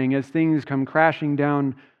terrifying as things come crashing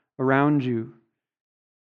down around you.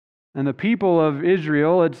 And the people of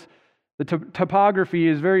Israel, the topography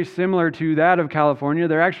is very similar to that of California.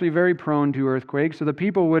 They're actually very prone to earthquakes, so the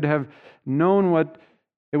people would have known what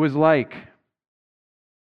it was like.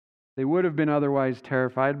 They would have been otherwise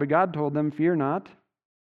terrified, but God told them, fear not,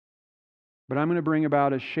 but I'm going to bring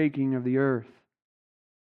about a shaking of the earth.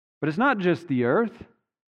 But it's not just the earth.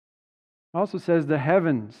 It also says the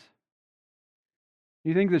heavens.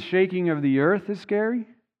 You think the shaking of the earth is scary?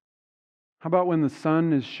 How about when the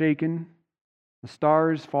sun is shaken, the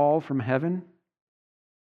stars fall from heaven?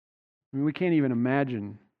 I mean, we can't even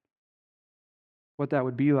imagine what that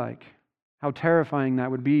would be like. How terrifying that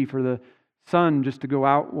would be for the sun just to go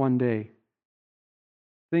out one day.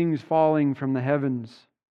 Things falling from the heavens.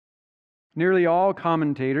 Nearly all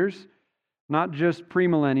commentators, not just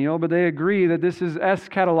premillennial, but they agree that this is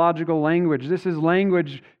eschatological language. This is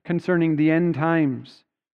language concerning the end times.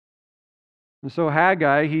 And so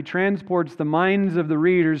Haggai, he transports the minds of the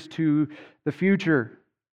readers to the future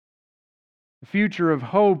of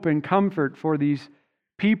hope and comfort for these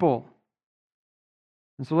people.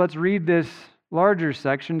 And so let's read this larger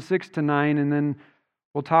section, 6 to 9, and then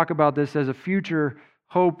we'll talk about this as a future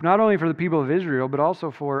hope, not only for the people of Israel, but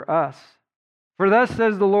also for us. For thus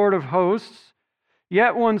says the Lord of hosts,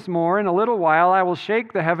 yet once more, in a little while, I will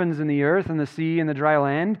shake the heavens and the earth and the sea and the dry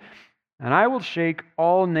land, and I will shake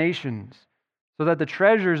all nations, so that the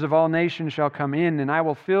treasures of all nations shall come in, and I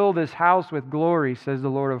will fill this house with glory, says the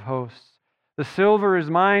Lord of hosts. The silver is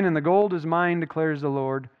mine, and the gold is mine, declares the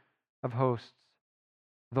Lord of hosts.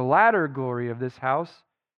 The latter glory of this house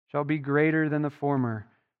shall be greater than the former,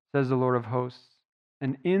 says the Lord of hosts.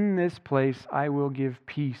 And in this place I will give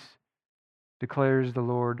peace, declares the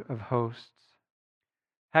Lord of hosts.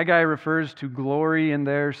 Haggai refers to glory in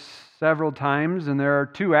there several times, and there are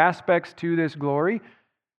two aspects to this glory.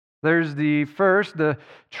 There's the first, the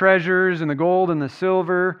treasures and the gold and the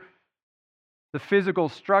silver, the physical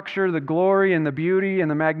structure, the glory and the beauty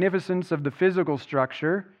and the magnificence of the physical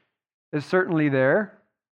structure is certainly there.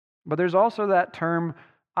 But there's also that term,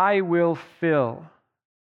 I will fill.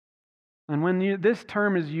 And when this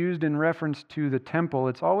term is used in reference to the temple,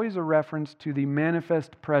 it's always a reference to the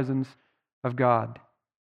manifest presence of God.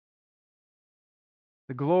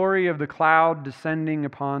 The glory of the cloud descending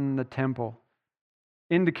upon the temple,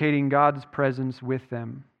 indicating God's presence with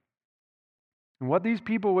them. And what these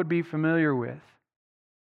people would be familiar with,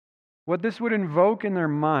 what this would invoke in their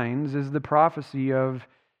minds is the prophecy of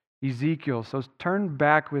Ezekiel. So turn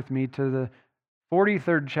back with me to the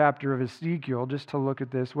 43rd chapter of Ezekiel just to look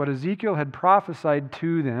at this. What Ezekiel had prophesied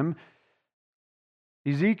to them.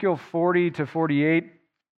 Ezekiel 40 to 48,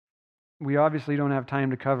 we obviously don't have time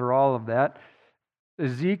to cover all of that.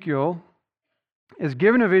 Ezekiel is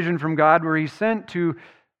given a vision from God where he's sent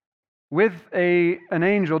with an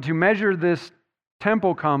angel to measure this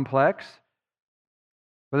temple complex.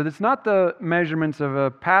 But it's not the measurements of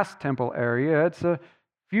a past temple area, it's a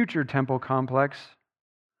future temple complex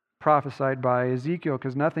prophesied by Ezekiel,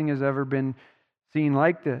 because nothing has ever been seen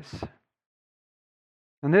like this.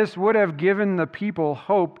 And this would have given the people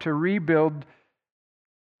hope to rebuild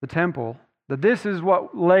the temple, that this is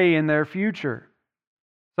what lay in their future.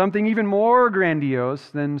 Something even more grandiose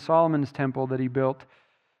than Solomon's temple that he built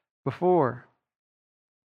before.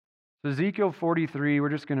 So Ezekiel 43, we're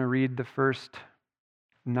just going to read the first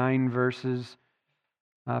 9 verses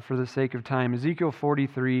for the sake of time. Ezekiel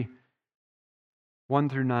 43, 1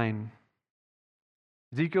 through 9.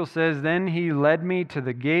 Ezekiel says, Then he led me to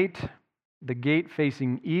the gate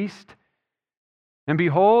facing east, and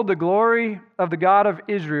behold, the glory of the God of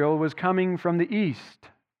Israel was coming from the east.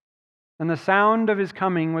 And the sound of his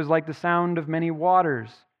coming was like the sound of many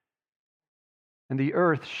waters, and the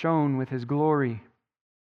earth shone with his glory.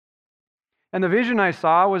 And the vision I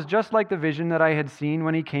saw was just like the vision that I had seen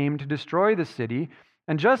when he came to destroy the city,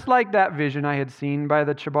 and just like that vision I had seen by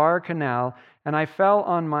the Chebar Canal, and I fell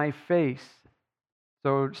on my face.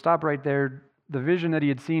 So stop right there. The vision that he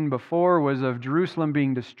had seen before was of Jerusalem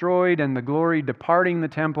being destroyed and the glory departing the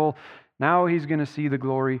temple. Now he's going to see the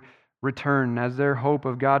glory return as their hope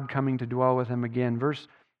of God coming to dwell with him again. Verse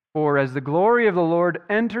 4, As the glory of the Lord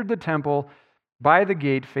entered the temple by the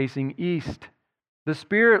gate facing east, the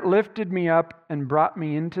Spirit lifted me up and brought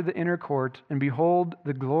me into the inner court, and behold,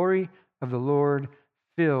 the glory of the Lord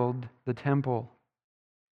filled the temple.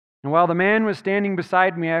 And while the man was standing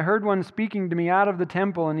beside me, I heard one speaking to me out of the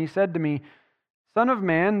temple, and he said to me, Son of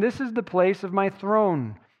man, this is the place of my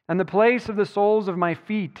throne, and the place of the soles of my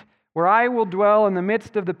feet, where I will dwell in the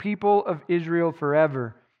midst of the people of Israel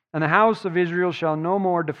forever. And the house of Israel shall no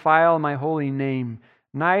more defile my holy name,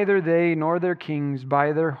 neither they nor their kings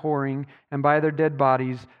by their whoring and by their dead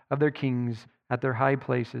bodies of their kings at their high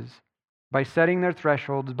places, by setting their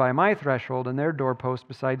thresholds by my threshold and their doorposts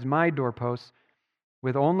besides my doorposts,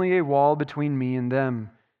 with only a wall between me and them.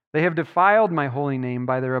 They have defiled my holy name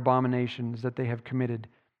by their abominations that they have committed.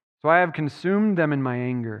 So I have consumed them in my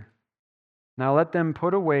anger. Now let them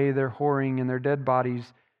put away their whoring and their dead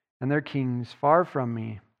bodies and their kings far from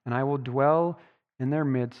me, and I will dwell in their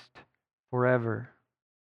midst forever.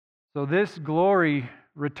 So this glory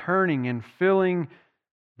returning and filling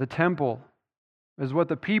the temple is what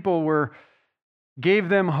the people gave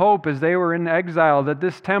them hope as they were in exile, that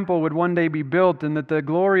this temple would one day be built and that the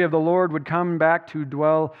glory of the Lord would come back to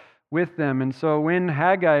dwell with them. And so when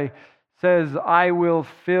Haggai says, I will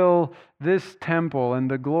fill this temple,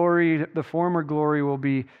 and the former glory will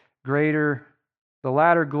be greater, the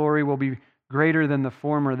latter glory will be greater than the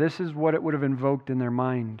former, this is what it would have invoked in their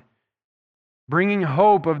mind. Bringing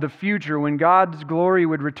hope of the future when God's glory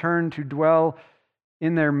would return to dwell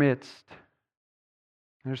in their midst.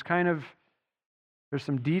 There's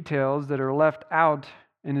some details that are left out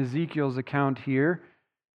in Ezekiel's account here.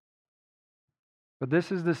 But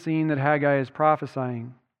this is the scene that Haggai is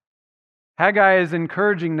prophesying. Haggai is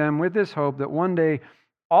encouraging them with this hope that one day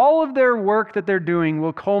all of their work that they're doing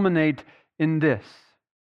will culminate in this,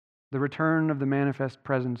 the return of the manifest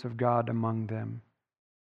presence of God among them.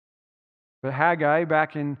 But Haggai,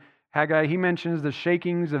 back in Haggai, he mentions the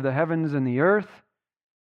shakings of the heavens and the earth.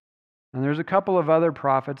 And there's a couple of other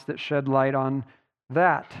prophets that shed light on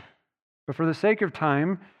that. But for the sake of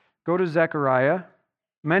time, go to Zechariah.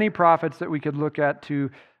 Many prophets that we could look at to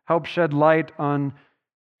help shed light on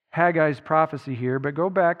Haggai's prophecy here. But go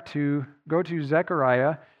to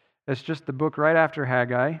Zechariah. It's just the book right after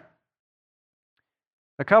Haggai.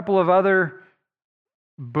 A couple of other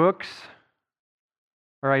books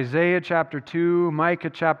are Isaiah chapter 2,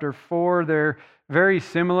 Micah chapter 4. They're very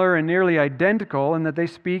similar and nearly identical in that they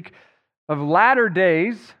speak of latter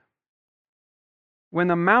days when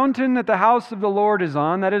the mountain that the house of the Lord is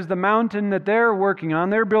on, that is the mountain that they're working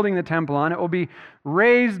on, they're building the temple on, it will be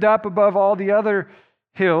raised up above all the other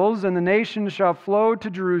hills, and the nations shall flow to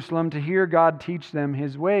Jerusalem to hear God teach them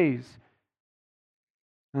His ways.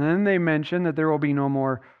 And then they mention that there will be no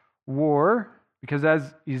more war, because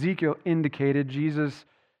as Ezekiel indicated, Jesus,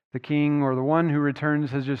 the king, or the one who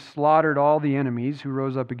returns, has just slaughtered all the enemies who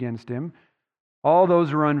rose up against him. All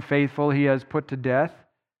those who are unfaithful he has put to death.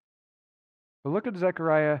 But look at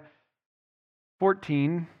Zechariah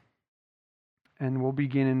 14, and we'll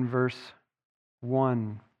begin in verse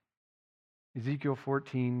 1. Ezekiel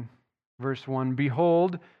 14, verse 1.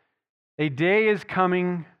 Behold, a day is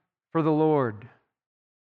coming for the Lord.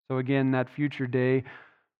 So again, that future day,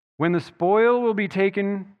 when the spoil will be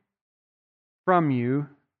taken from you,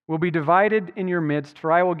 will be divided in your midst,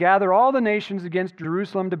 for I will gather all the nations against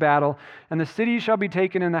Jerusalem to battle, and the city shall be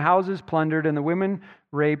taken, and the houses plundered, and the women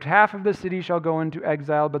raped. Half of the city shall go into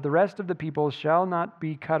exile, but the rest of the people shall not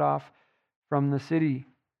be cut off from the city.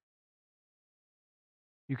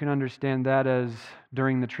 You can understand that as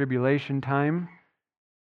during the tribulation time.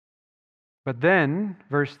 But then,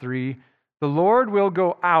 verse 3, the Lord will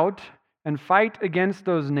go out and fight against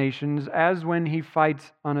those nations as when He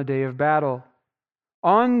fights on a day of battle.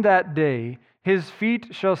 On that day, His feet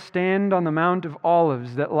shall stand on the Mount of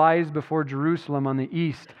Olives that lies before Jerusalem on the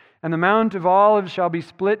east. And the Mount of Olives shall be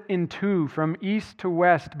split in two from east to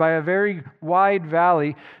west by a very wide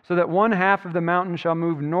valley, so that one half of the mountain shall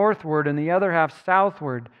move northward and the other half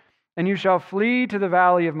southward. And you shall flee to the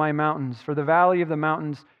valley of my mountains, for the valley of the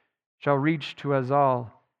mountains shall reach to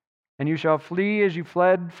Azal. And you shall flee as you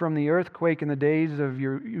fled from the earthquake in the days of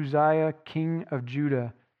Uzziah, king of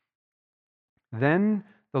Judah. Then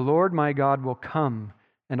the Lord my God will come,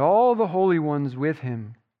 and all the holy ones with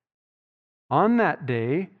Him. On that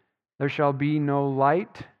day there shall be no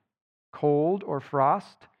light, cold, or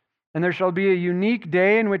frost, and there shall be a unique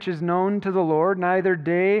day in which is known to the Lord, neither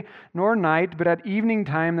day nor night, but at evening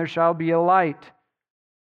time there shall be a light.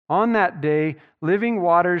 On that day living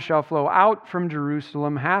waters shall flow out from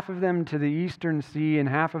Jerusalem, half of them to the eastern sea, and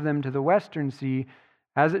half of them to the western sea,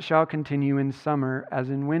 as it shall continue in summer as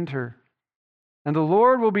in winter. And the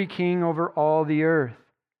Lord will be king over all the earth.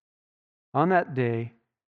 On that day,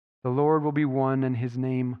 the Lord will be one, and His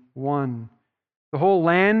name one. The whole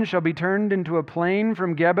land shall be turned into a plain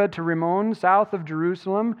from Geba to Rimmon, south of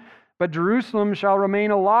Jerusalem. But Jerusalem shall remain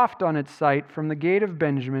aloft on its site, from the gate of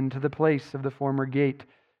Benjamin to the place of the former gate,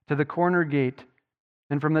 to the corner gate,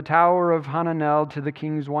 and from the tower of Hananel to the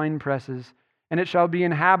king's winepresses. And it shall be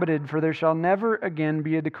inhabited, for there shall never again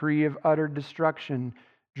be a decree of utter destruction.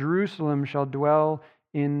 Jerusalem shall dwell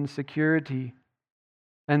in security.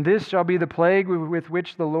 And this shall be the plague with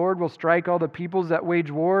which the Lord will strike all the peoples that wage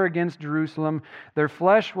war against Jerusalem. Their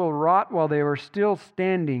flesh will rot while they are still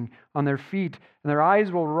standing on their feet, and their eyes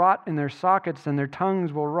will rot in their sockets, and their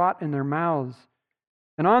tongues will rot in their mouths.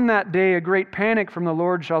 And on that day a great panic from the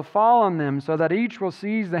Lord shall fall on them, so that each will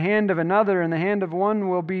seize the hand of another, and the hand of one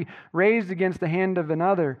will be raised against the hand of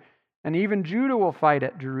another. And even Judah will fight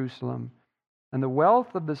at Jerusalem. And the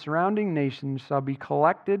wealth of the surrounding nations shall be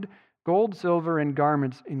collected, gold, silver, and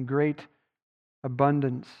garments in great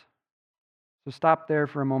abundance. So stop there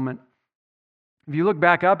for a moment. If you look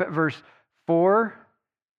back up at verse 4,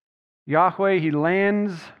 Yahweh, He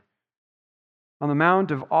lands on the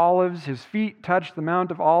Mount of Olives. His feet touch the Mount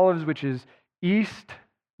of Olives, which is east,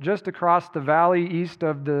 just across the valley east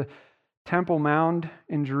of the Temple Mound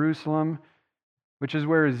in Jerusalem, which is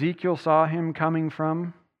where Ezekiel saw Him coming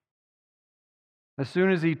from. As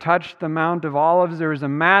soon as He touched the Mount of Olives, there was a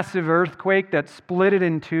massive earthquake that split it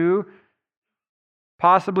in two,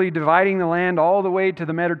 possibly dividing the land all the way to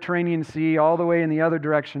the Mediterranean Sea, all the way in the other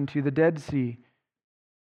direction to the Dead Sea.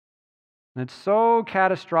 And it's so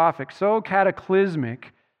catastrophic, so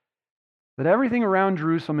cataclysmic, that everything around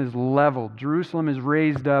Jerusalem is leveled. Jerusalem is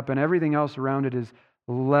raised up, and everything else around it is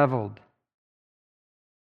leveled.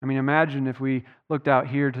 I mean, imagine if we looked out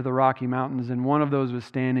here to the Rocky Mountains and one of those was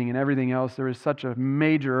standing and everything else, there was such a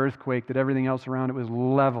major earthquake that everything else around it was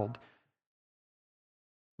leveled.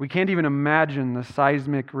 We can't even imagine the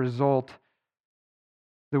seismic result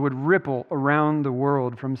that would ripple around the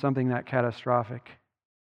world from something that catastrophic.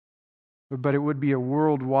 But it would be a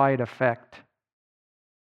worldwide effect.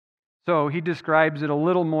 So he describes it in a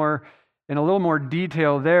little more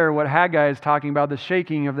detail there, what Haggai is talking about, the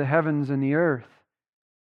shaking of the heavens and the earth.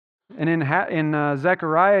 And in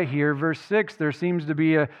Zechariah here, verse 6, there seems to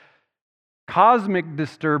be a cosmic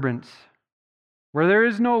disturbance where there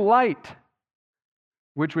is no light,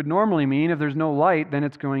 which would normally mean if there's no light, then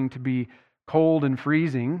it's going to be cold and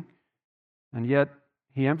freezing. And yet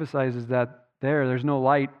he emphasizes that there's no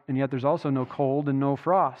light, and yet there's also no cold and no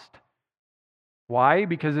frost. Why?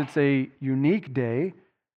 Because it's a unique day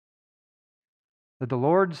that the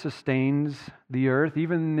Lord sustains the earth,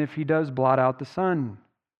 even if he does blot out the sun.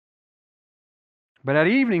 But at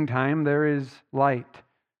evening time, there is light.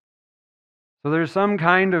 So there's some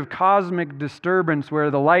kind of cosmic disturbance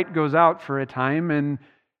where the light goes out for a time and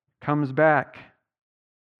comes back.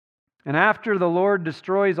 And after the Lord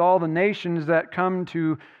destroys all the nations that come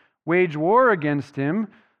to wage war against him,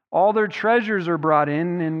 all their treasures are brought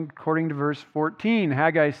in, and according to verse 14,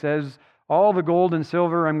 Haggai says, all the gold and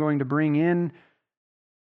silver I'm going to bring in.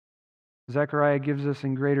 Zechariah gives us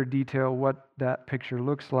in greater detail what that picture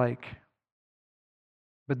looks like.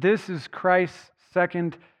 But this is Christ's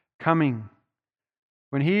second coming,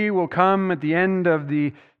 when he will come at the end of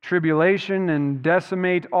the tribulation and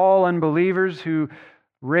decimate all unbelievers who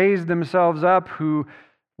raise themselves up, who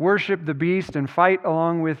worship the beast and fight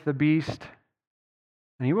along with the beast.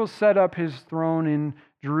 And he will set up his throne in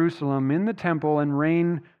Jerusalem, in the temple, and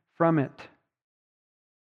reign from it.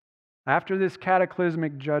 After this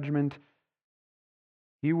cataclysmic judgment,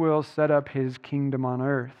 he will set up his kingdom on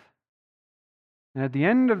earth. And at the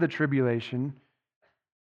end of the tribulation,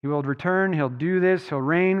 he will return, he'll do this, he'll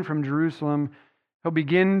reign from Jerusalem, he'll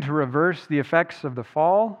begin to reverse the effects of the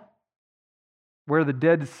fall. Where the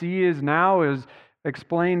Dead Sea is now is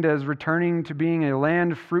explained as returning to being a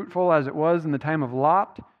land fruitful as it was in the time of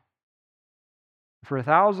Lot. For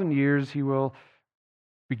 1,000 years, he will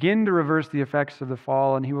begin to reverse the effects of the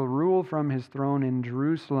fall, and he will rule from his throne in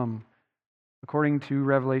Jerusalem, according to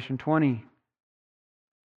Revelation 20.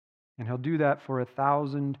 And he'll do that for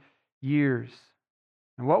 1,000 years.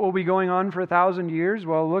 And what will be going on for 1,000 years?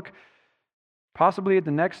 Well, look possibly at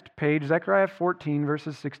the next page, Zechariah 14,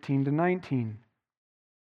 verses 16 to 19.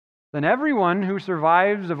 Then everyone who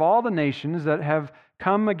survives of all the nations that have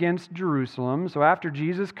come against Jerusalem, so after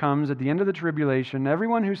Jesus comes at the end of the tribulation,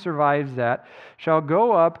 everyone who survives that shall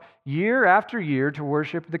go up year after year to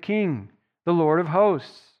worship the King, the Lord of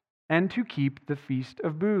hosts, and to keep the Feast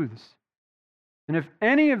of Booths. And if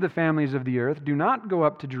any of the families of the earth do not go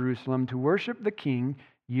up to Jerusalem to worship the King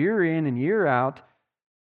year in and year out,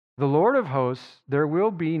 the Lord of hosts, there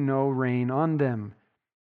will be no rain on them.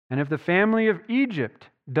 And if the family of Egypt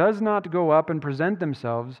does not go up and present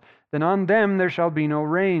themselves, then on them there shall be no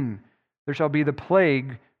rain. There shall be the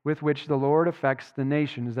plague with which the Lord affects the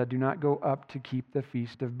nations that do not go up to keep the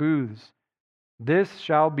Feast of Booths. This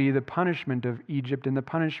shall be the punishment of Egypt and the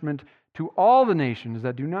punishment to all the nations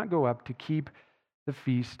that do not go up to keep the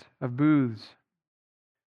Feast of Booths.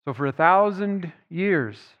 So for 1,000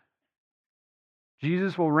 years,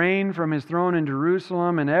 Jesus will reign from his throne in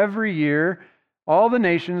Jerusalem, and every year all the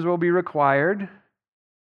nations will be required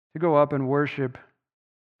to go up and worship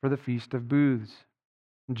for the Feast of Booths.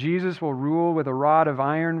 Jesus will rule with a rod of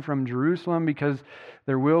iron from Jerusalem, because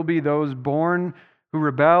there will be those born who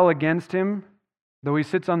rebel against him. Though he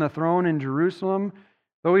sits on the throne in Jerusalem,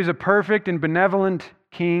 though he's a perfect and benevolent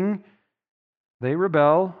king, they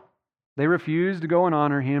rebel, they refuse to go and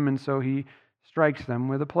honor him, and so he strikes them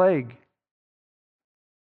with a plague.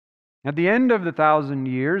 At the end of the 1,000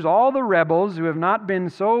 years, all the rebels who have not been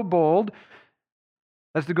so bold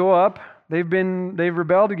as to go up, they've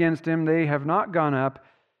rebelled against him, they have not gone up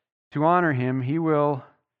to honor him.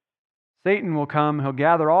 Satan will come, he'll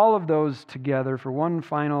gather all of those together for one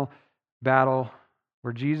final battle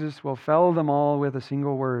where Jesus will fell them all with a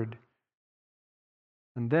single word.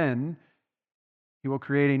 And then he will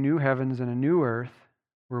create a new heavens and a new earth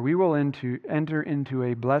where we will enter into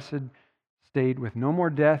a blessed state with no more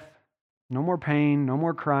death, no more pain, no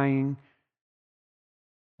more crying,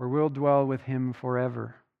 where we'll dwell with him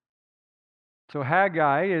forever. So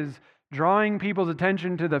Haggai is drawing people's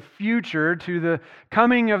attention to the future, to the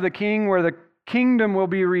coming of the King, where the kingdom will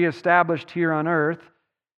be reestablished here on earth.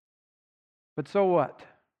 But so what?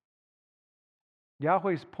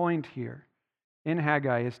 Yahweh's point here in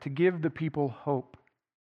Haggai is to give the people hope.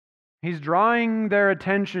 He's drawing their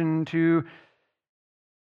attention to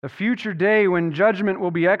a future day when judgment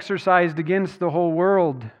will be exercised against the whole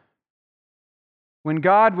world, when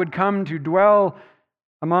God would come to dwell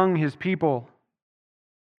among His people,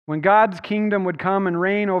 when God's kingdom would come and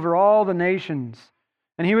reign over all the nations.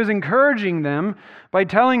 And He was encouraging them by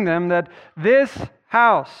telling them that this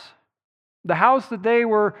house, the house that they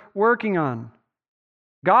were working on,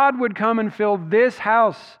 God would come and fill this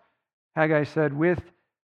house, Haggai said, with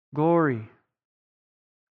glory.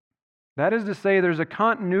 That is to say, there's a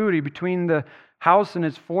continuity between the house and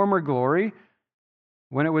its former glory,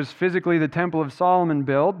 when it was physically the Temple of Solomon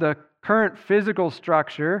built, the current physical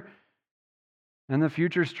structure, and the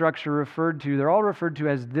future structure referred to. They're all referred to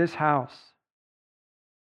as this house.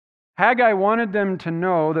 Haggai wanted them to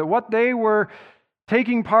know that what they were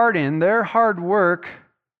taking part in, their hard work,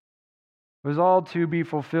 was all to be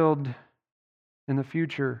fulfilled in the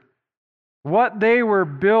future. What they were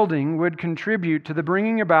building would contribute to the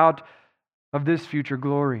bringing about of this future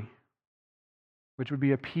glory, which would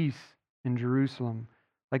be a peace in Jerusalem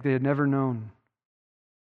like they had never known.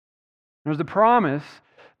 There was the promise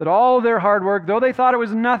that all their hard work, though they thought it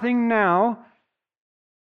was nothing now,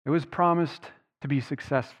 it was promised to be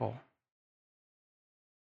successful.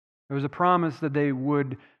 It was a promise that they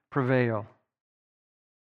would prevail.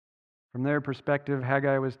 From their perspective,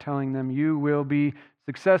 Haggai was telling them, you will be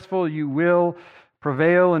successful, you will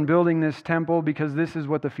prevail in building this temple because this is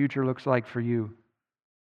what the future looks like for you,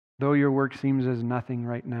 though your work seems as nothing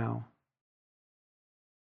right now.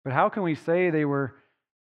 But how can we say they were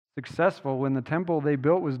successful when the temple they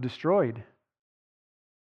built was destroyed?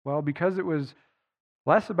 Well, because it was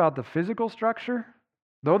less about the physical structure,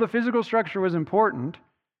 though the physical structure was important.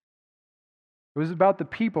 It was about the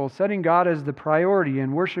people setting God as the priority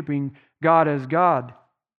and worshiping God as God.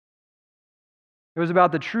 It was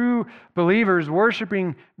about the true believers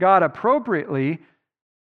worshiping God appropriately.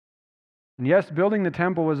 And yes, building the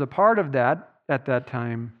temple was a part of that at that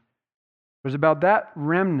time. It was about that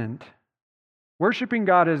remnant worshiping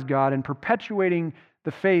God as God and perpetuating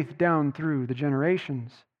the faith down through the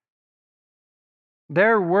generations.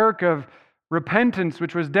 Their work of repentance,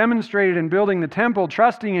 which was demonstrated in building the temple,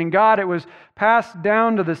 trusting in God, it was passed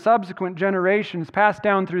down to the subsequent generations, passed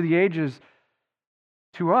down through the ages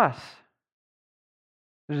to us.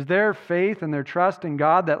 It is their faith and their trust in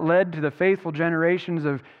God that led to the faithful generations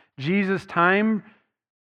of Jesus' time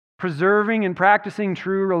preserving and practicing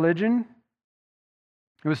true religion.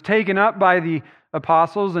 It was taken up by the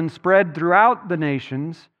apostles and spread throughout the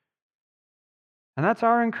nations. And that's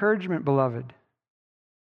our encouragement, beloved.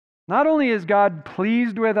 Not only is God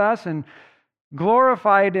pleased with us and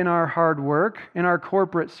glorified in our hard work, in our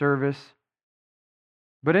corporate service,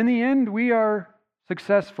 but in the end we are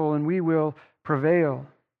successful and we will prevail.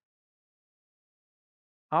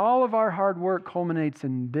 All of our hard work culminates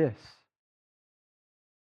in this: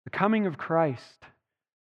 the coming of Christ.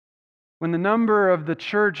 When the number of the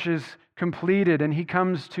church is completed and He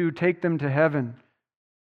comes to take them to heaven.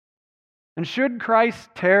 And should Christ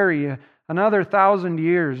tarry another 1,000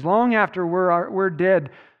 years, long after we're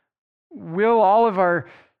dead, will all of our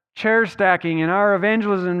chair stacking and our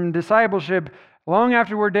evangelism and discipleship, long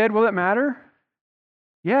after we're dead, will it matter?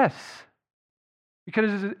 Yes.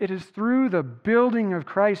 Because it is through the building of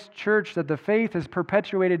Christ's church that the faith is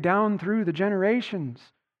perpetuated down through the generations.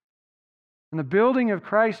 And the building of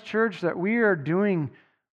Christ's church that we are doing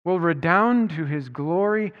will redound to His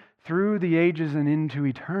glory through the ages and into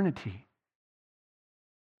eternity.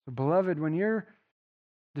 So, beloved, when you're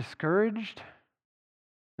discouraged,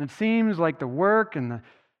 and it seems like the work and the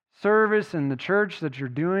service and the church that you're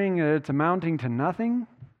doing, it's amounting to nothing,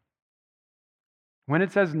 when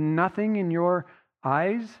it says nothing in your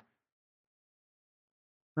eyes,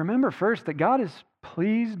 remember first that God is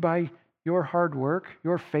pleased by your hard work,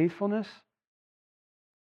 your faithfulness.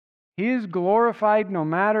 He is glorified no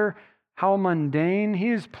matter how mundane. He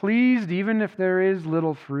is pleased even if there is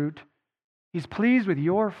little fruit. He's pleased with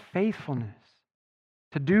your faithfulness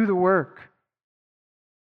to do the work.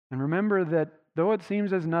 And remember that though it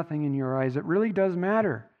seems as nothing in your eyes, it really does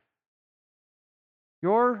matter.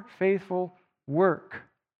 Your faithful work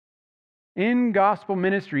in gospel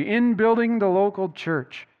ministry, in building the local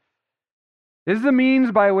church, is the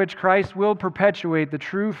means by which Christ will perpetuate the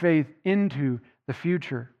true faith into the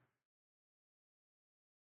future.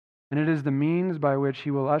 And it is the means by which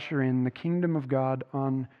He will usher in the kingdom of God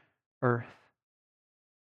on earth.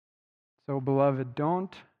 So, beloved,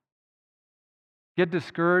 don't get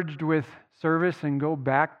discouraged with service and go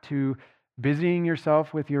back to busying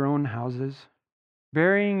yourself with your own houses,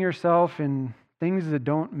 burying yourself in things that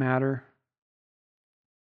don't matter.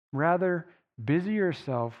 Rather, busy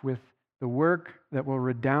yourself with the work that will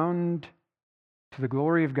redound to the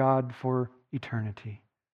glory of God for eternity.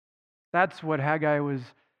 That's what Haggai was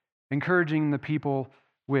encouraging the people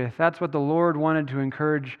with. That's what the Lord wanted to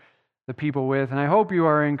encourage the people with. And I hope you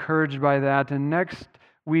are encouraged by that. And next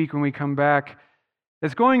week when we come back,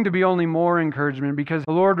 it's going to be only more encouragement, because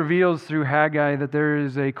the Lord reveals through Haggai that there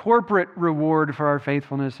is a corporate reward for our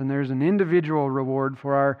faithfulness and there's an individual reward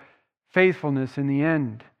for our faithfulness in the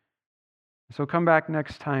end. So come back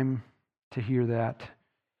next time to hear that.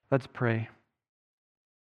 Let's pray.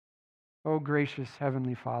 Oh, gracious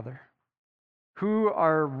Heavenly Father, who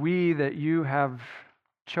are we that you have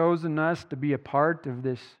chosen us to be a part of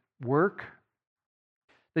this work?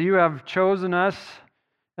 That you have chosen us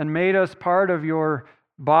and made us part of your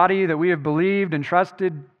body, that we have believed and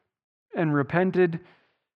trusted and repented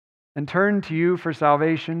and turned to you for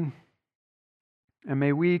salvation. And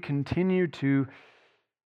may we continue to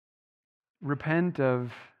repent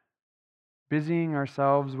of busying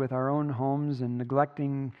ourselves with our own homes and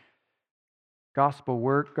neglecting gospel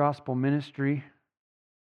work, gospel ministry.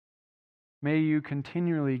 May you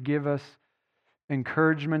continually give us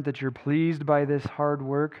encouragement that you're pleased by this hard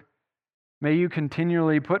work. May you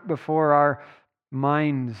continually put before our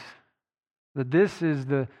minds that this is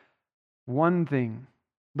the one thing.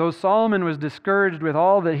 Though Solomon was discouraged with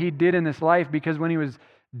all that he did in this life, because when he was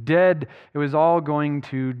dead, it was all going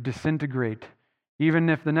to disintegrate. Even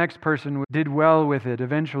if the next person did well with it,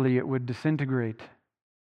 eventually it would disintegrate.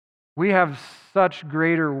 We have such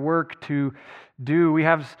greater work to do. We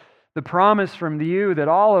have the promise from you that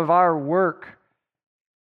all of our work,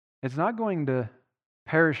 it's not going to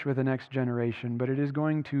perish with the next generation, but it is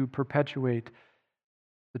going to perpetuate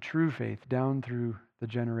the true faith down through the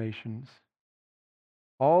generations.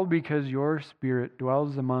 All because your Spirit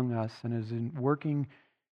dwells among us and is working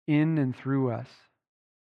in and through us.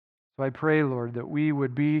 So I pray, Lord, that we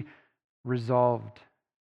would be resolved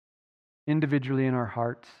individually in our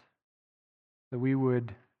hearts, that we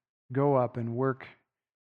would go up and work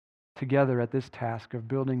together at this task of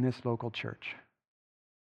building this local church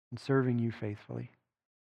and serving you faithfully.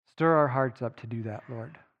 Stir our hearts up to do that,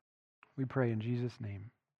 Lord. We pray in Jesus'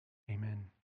 name.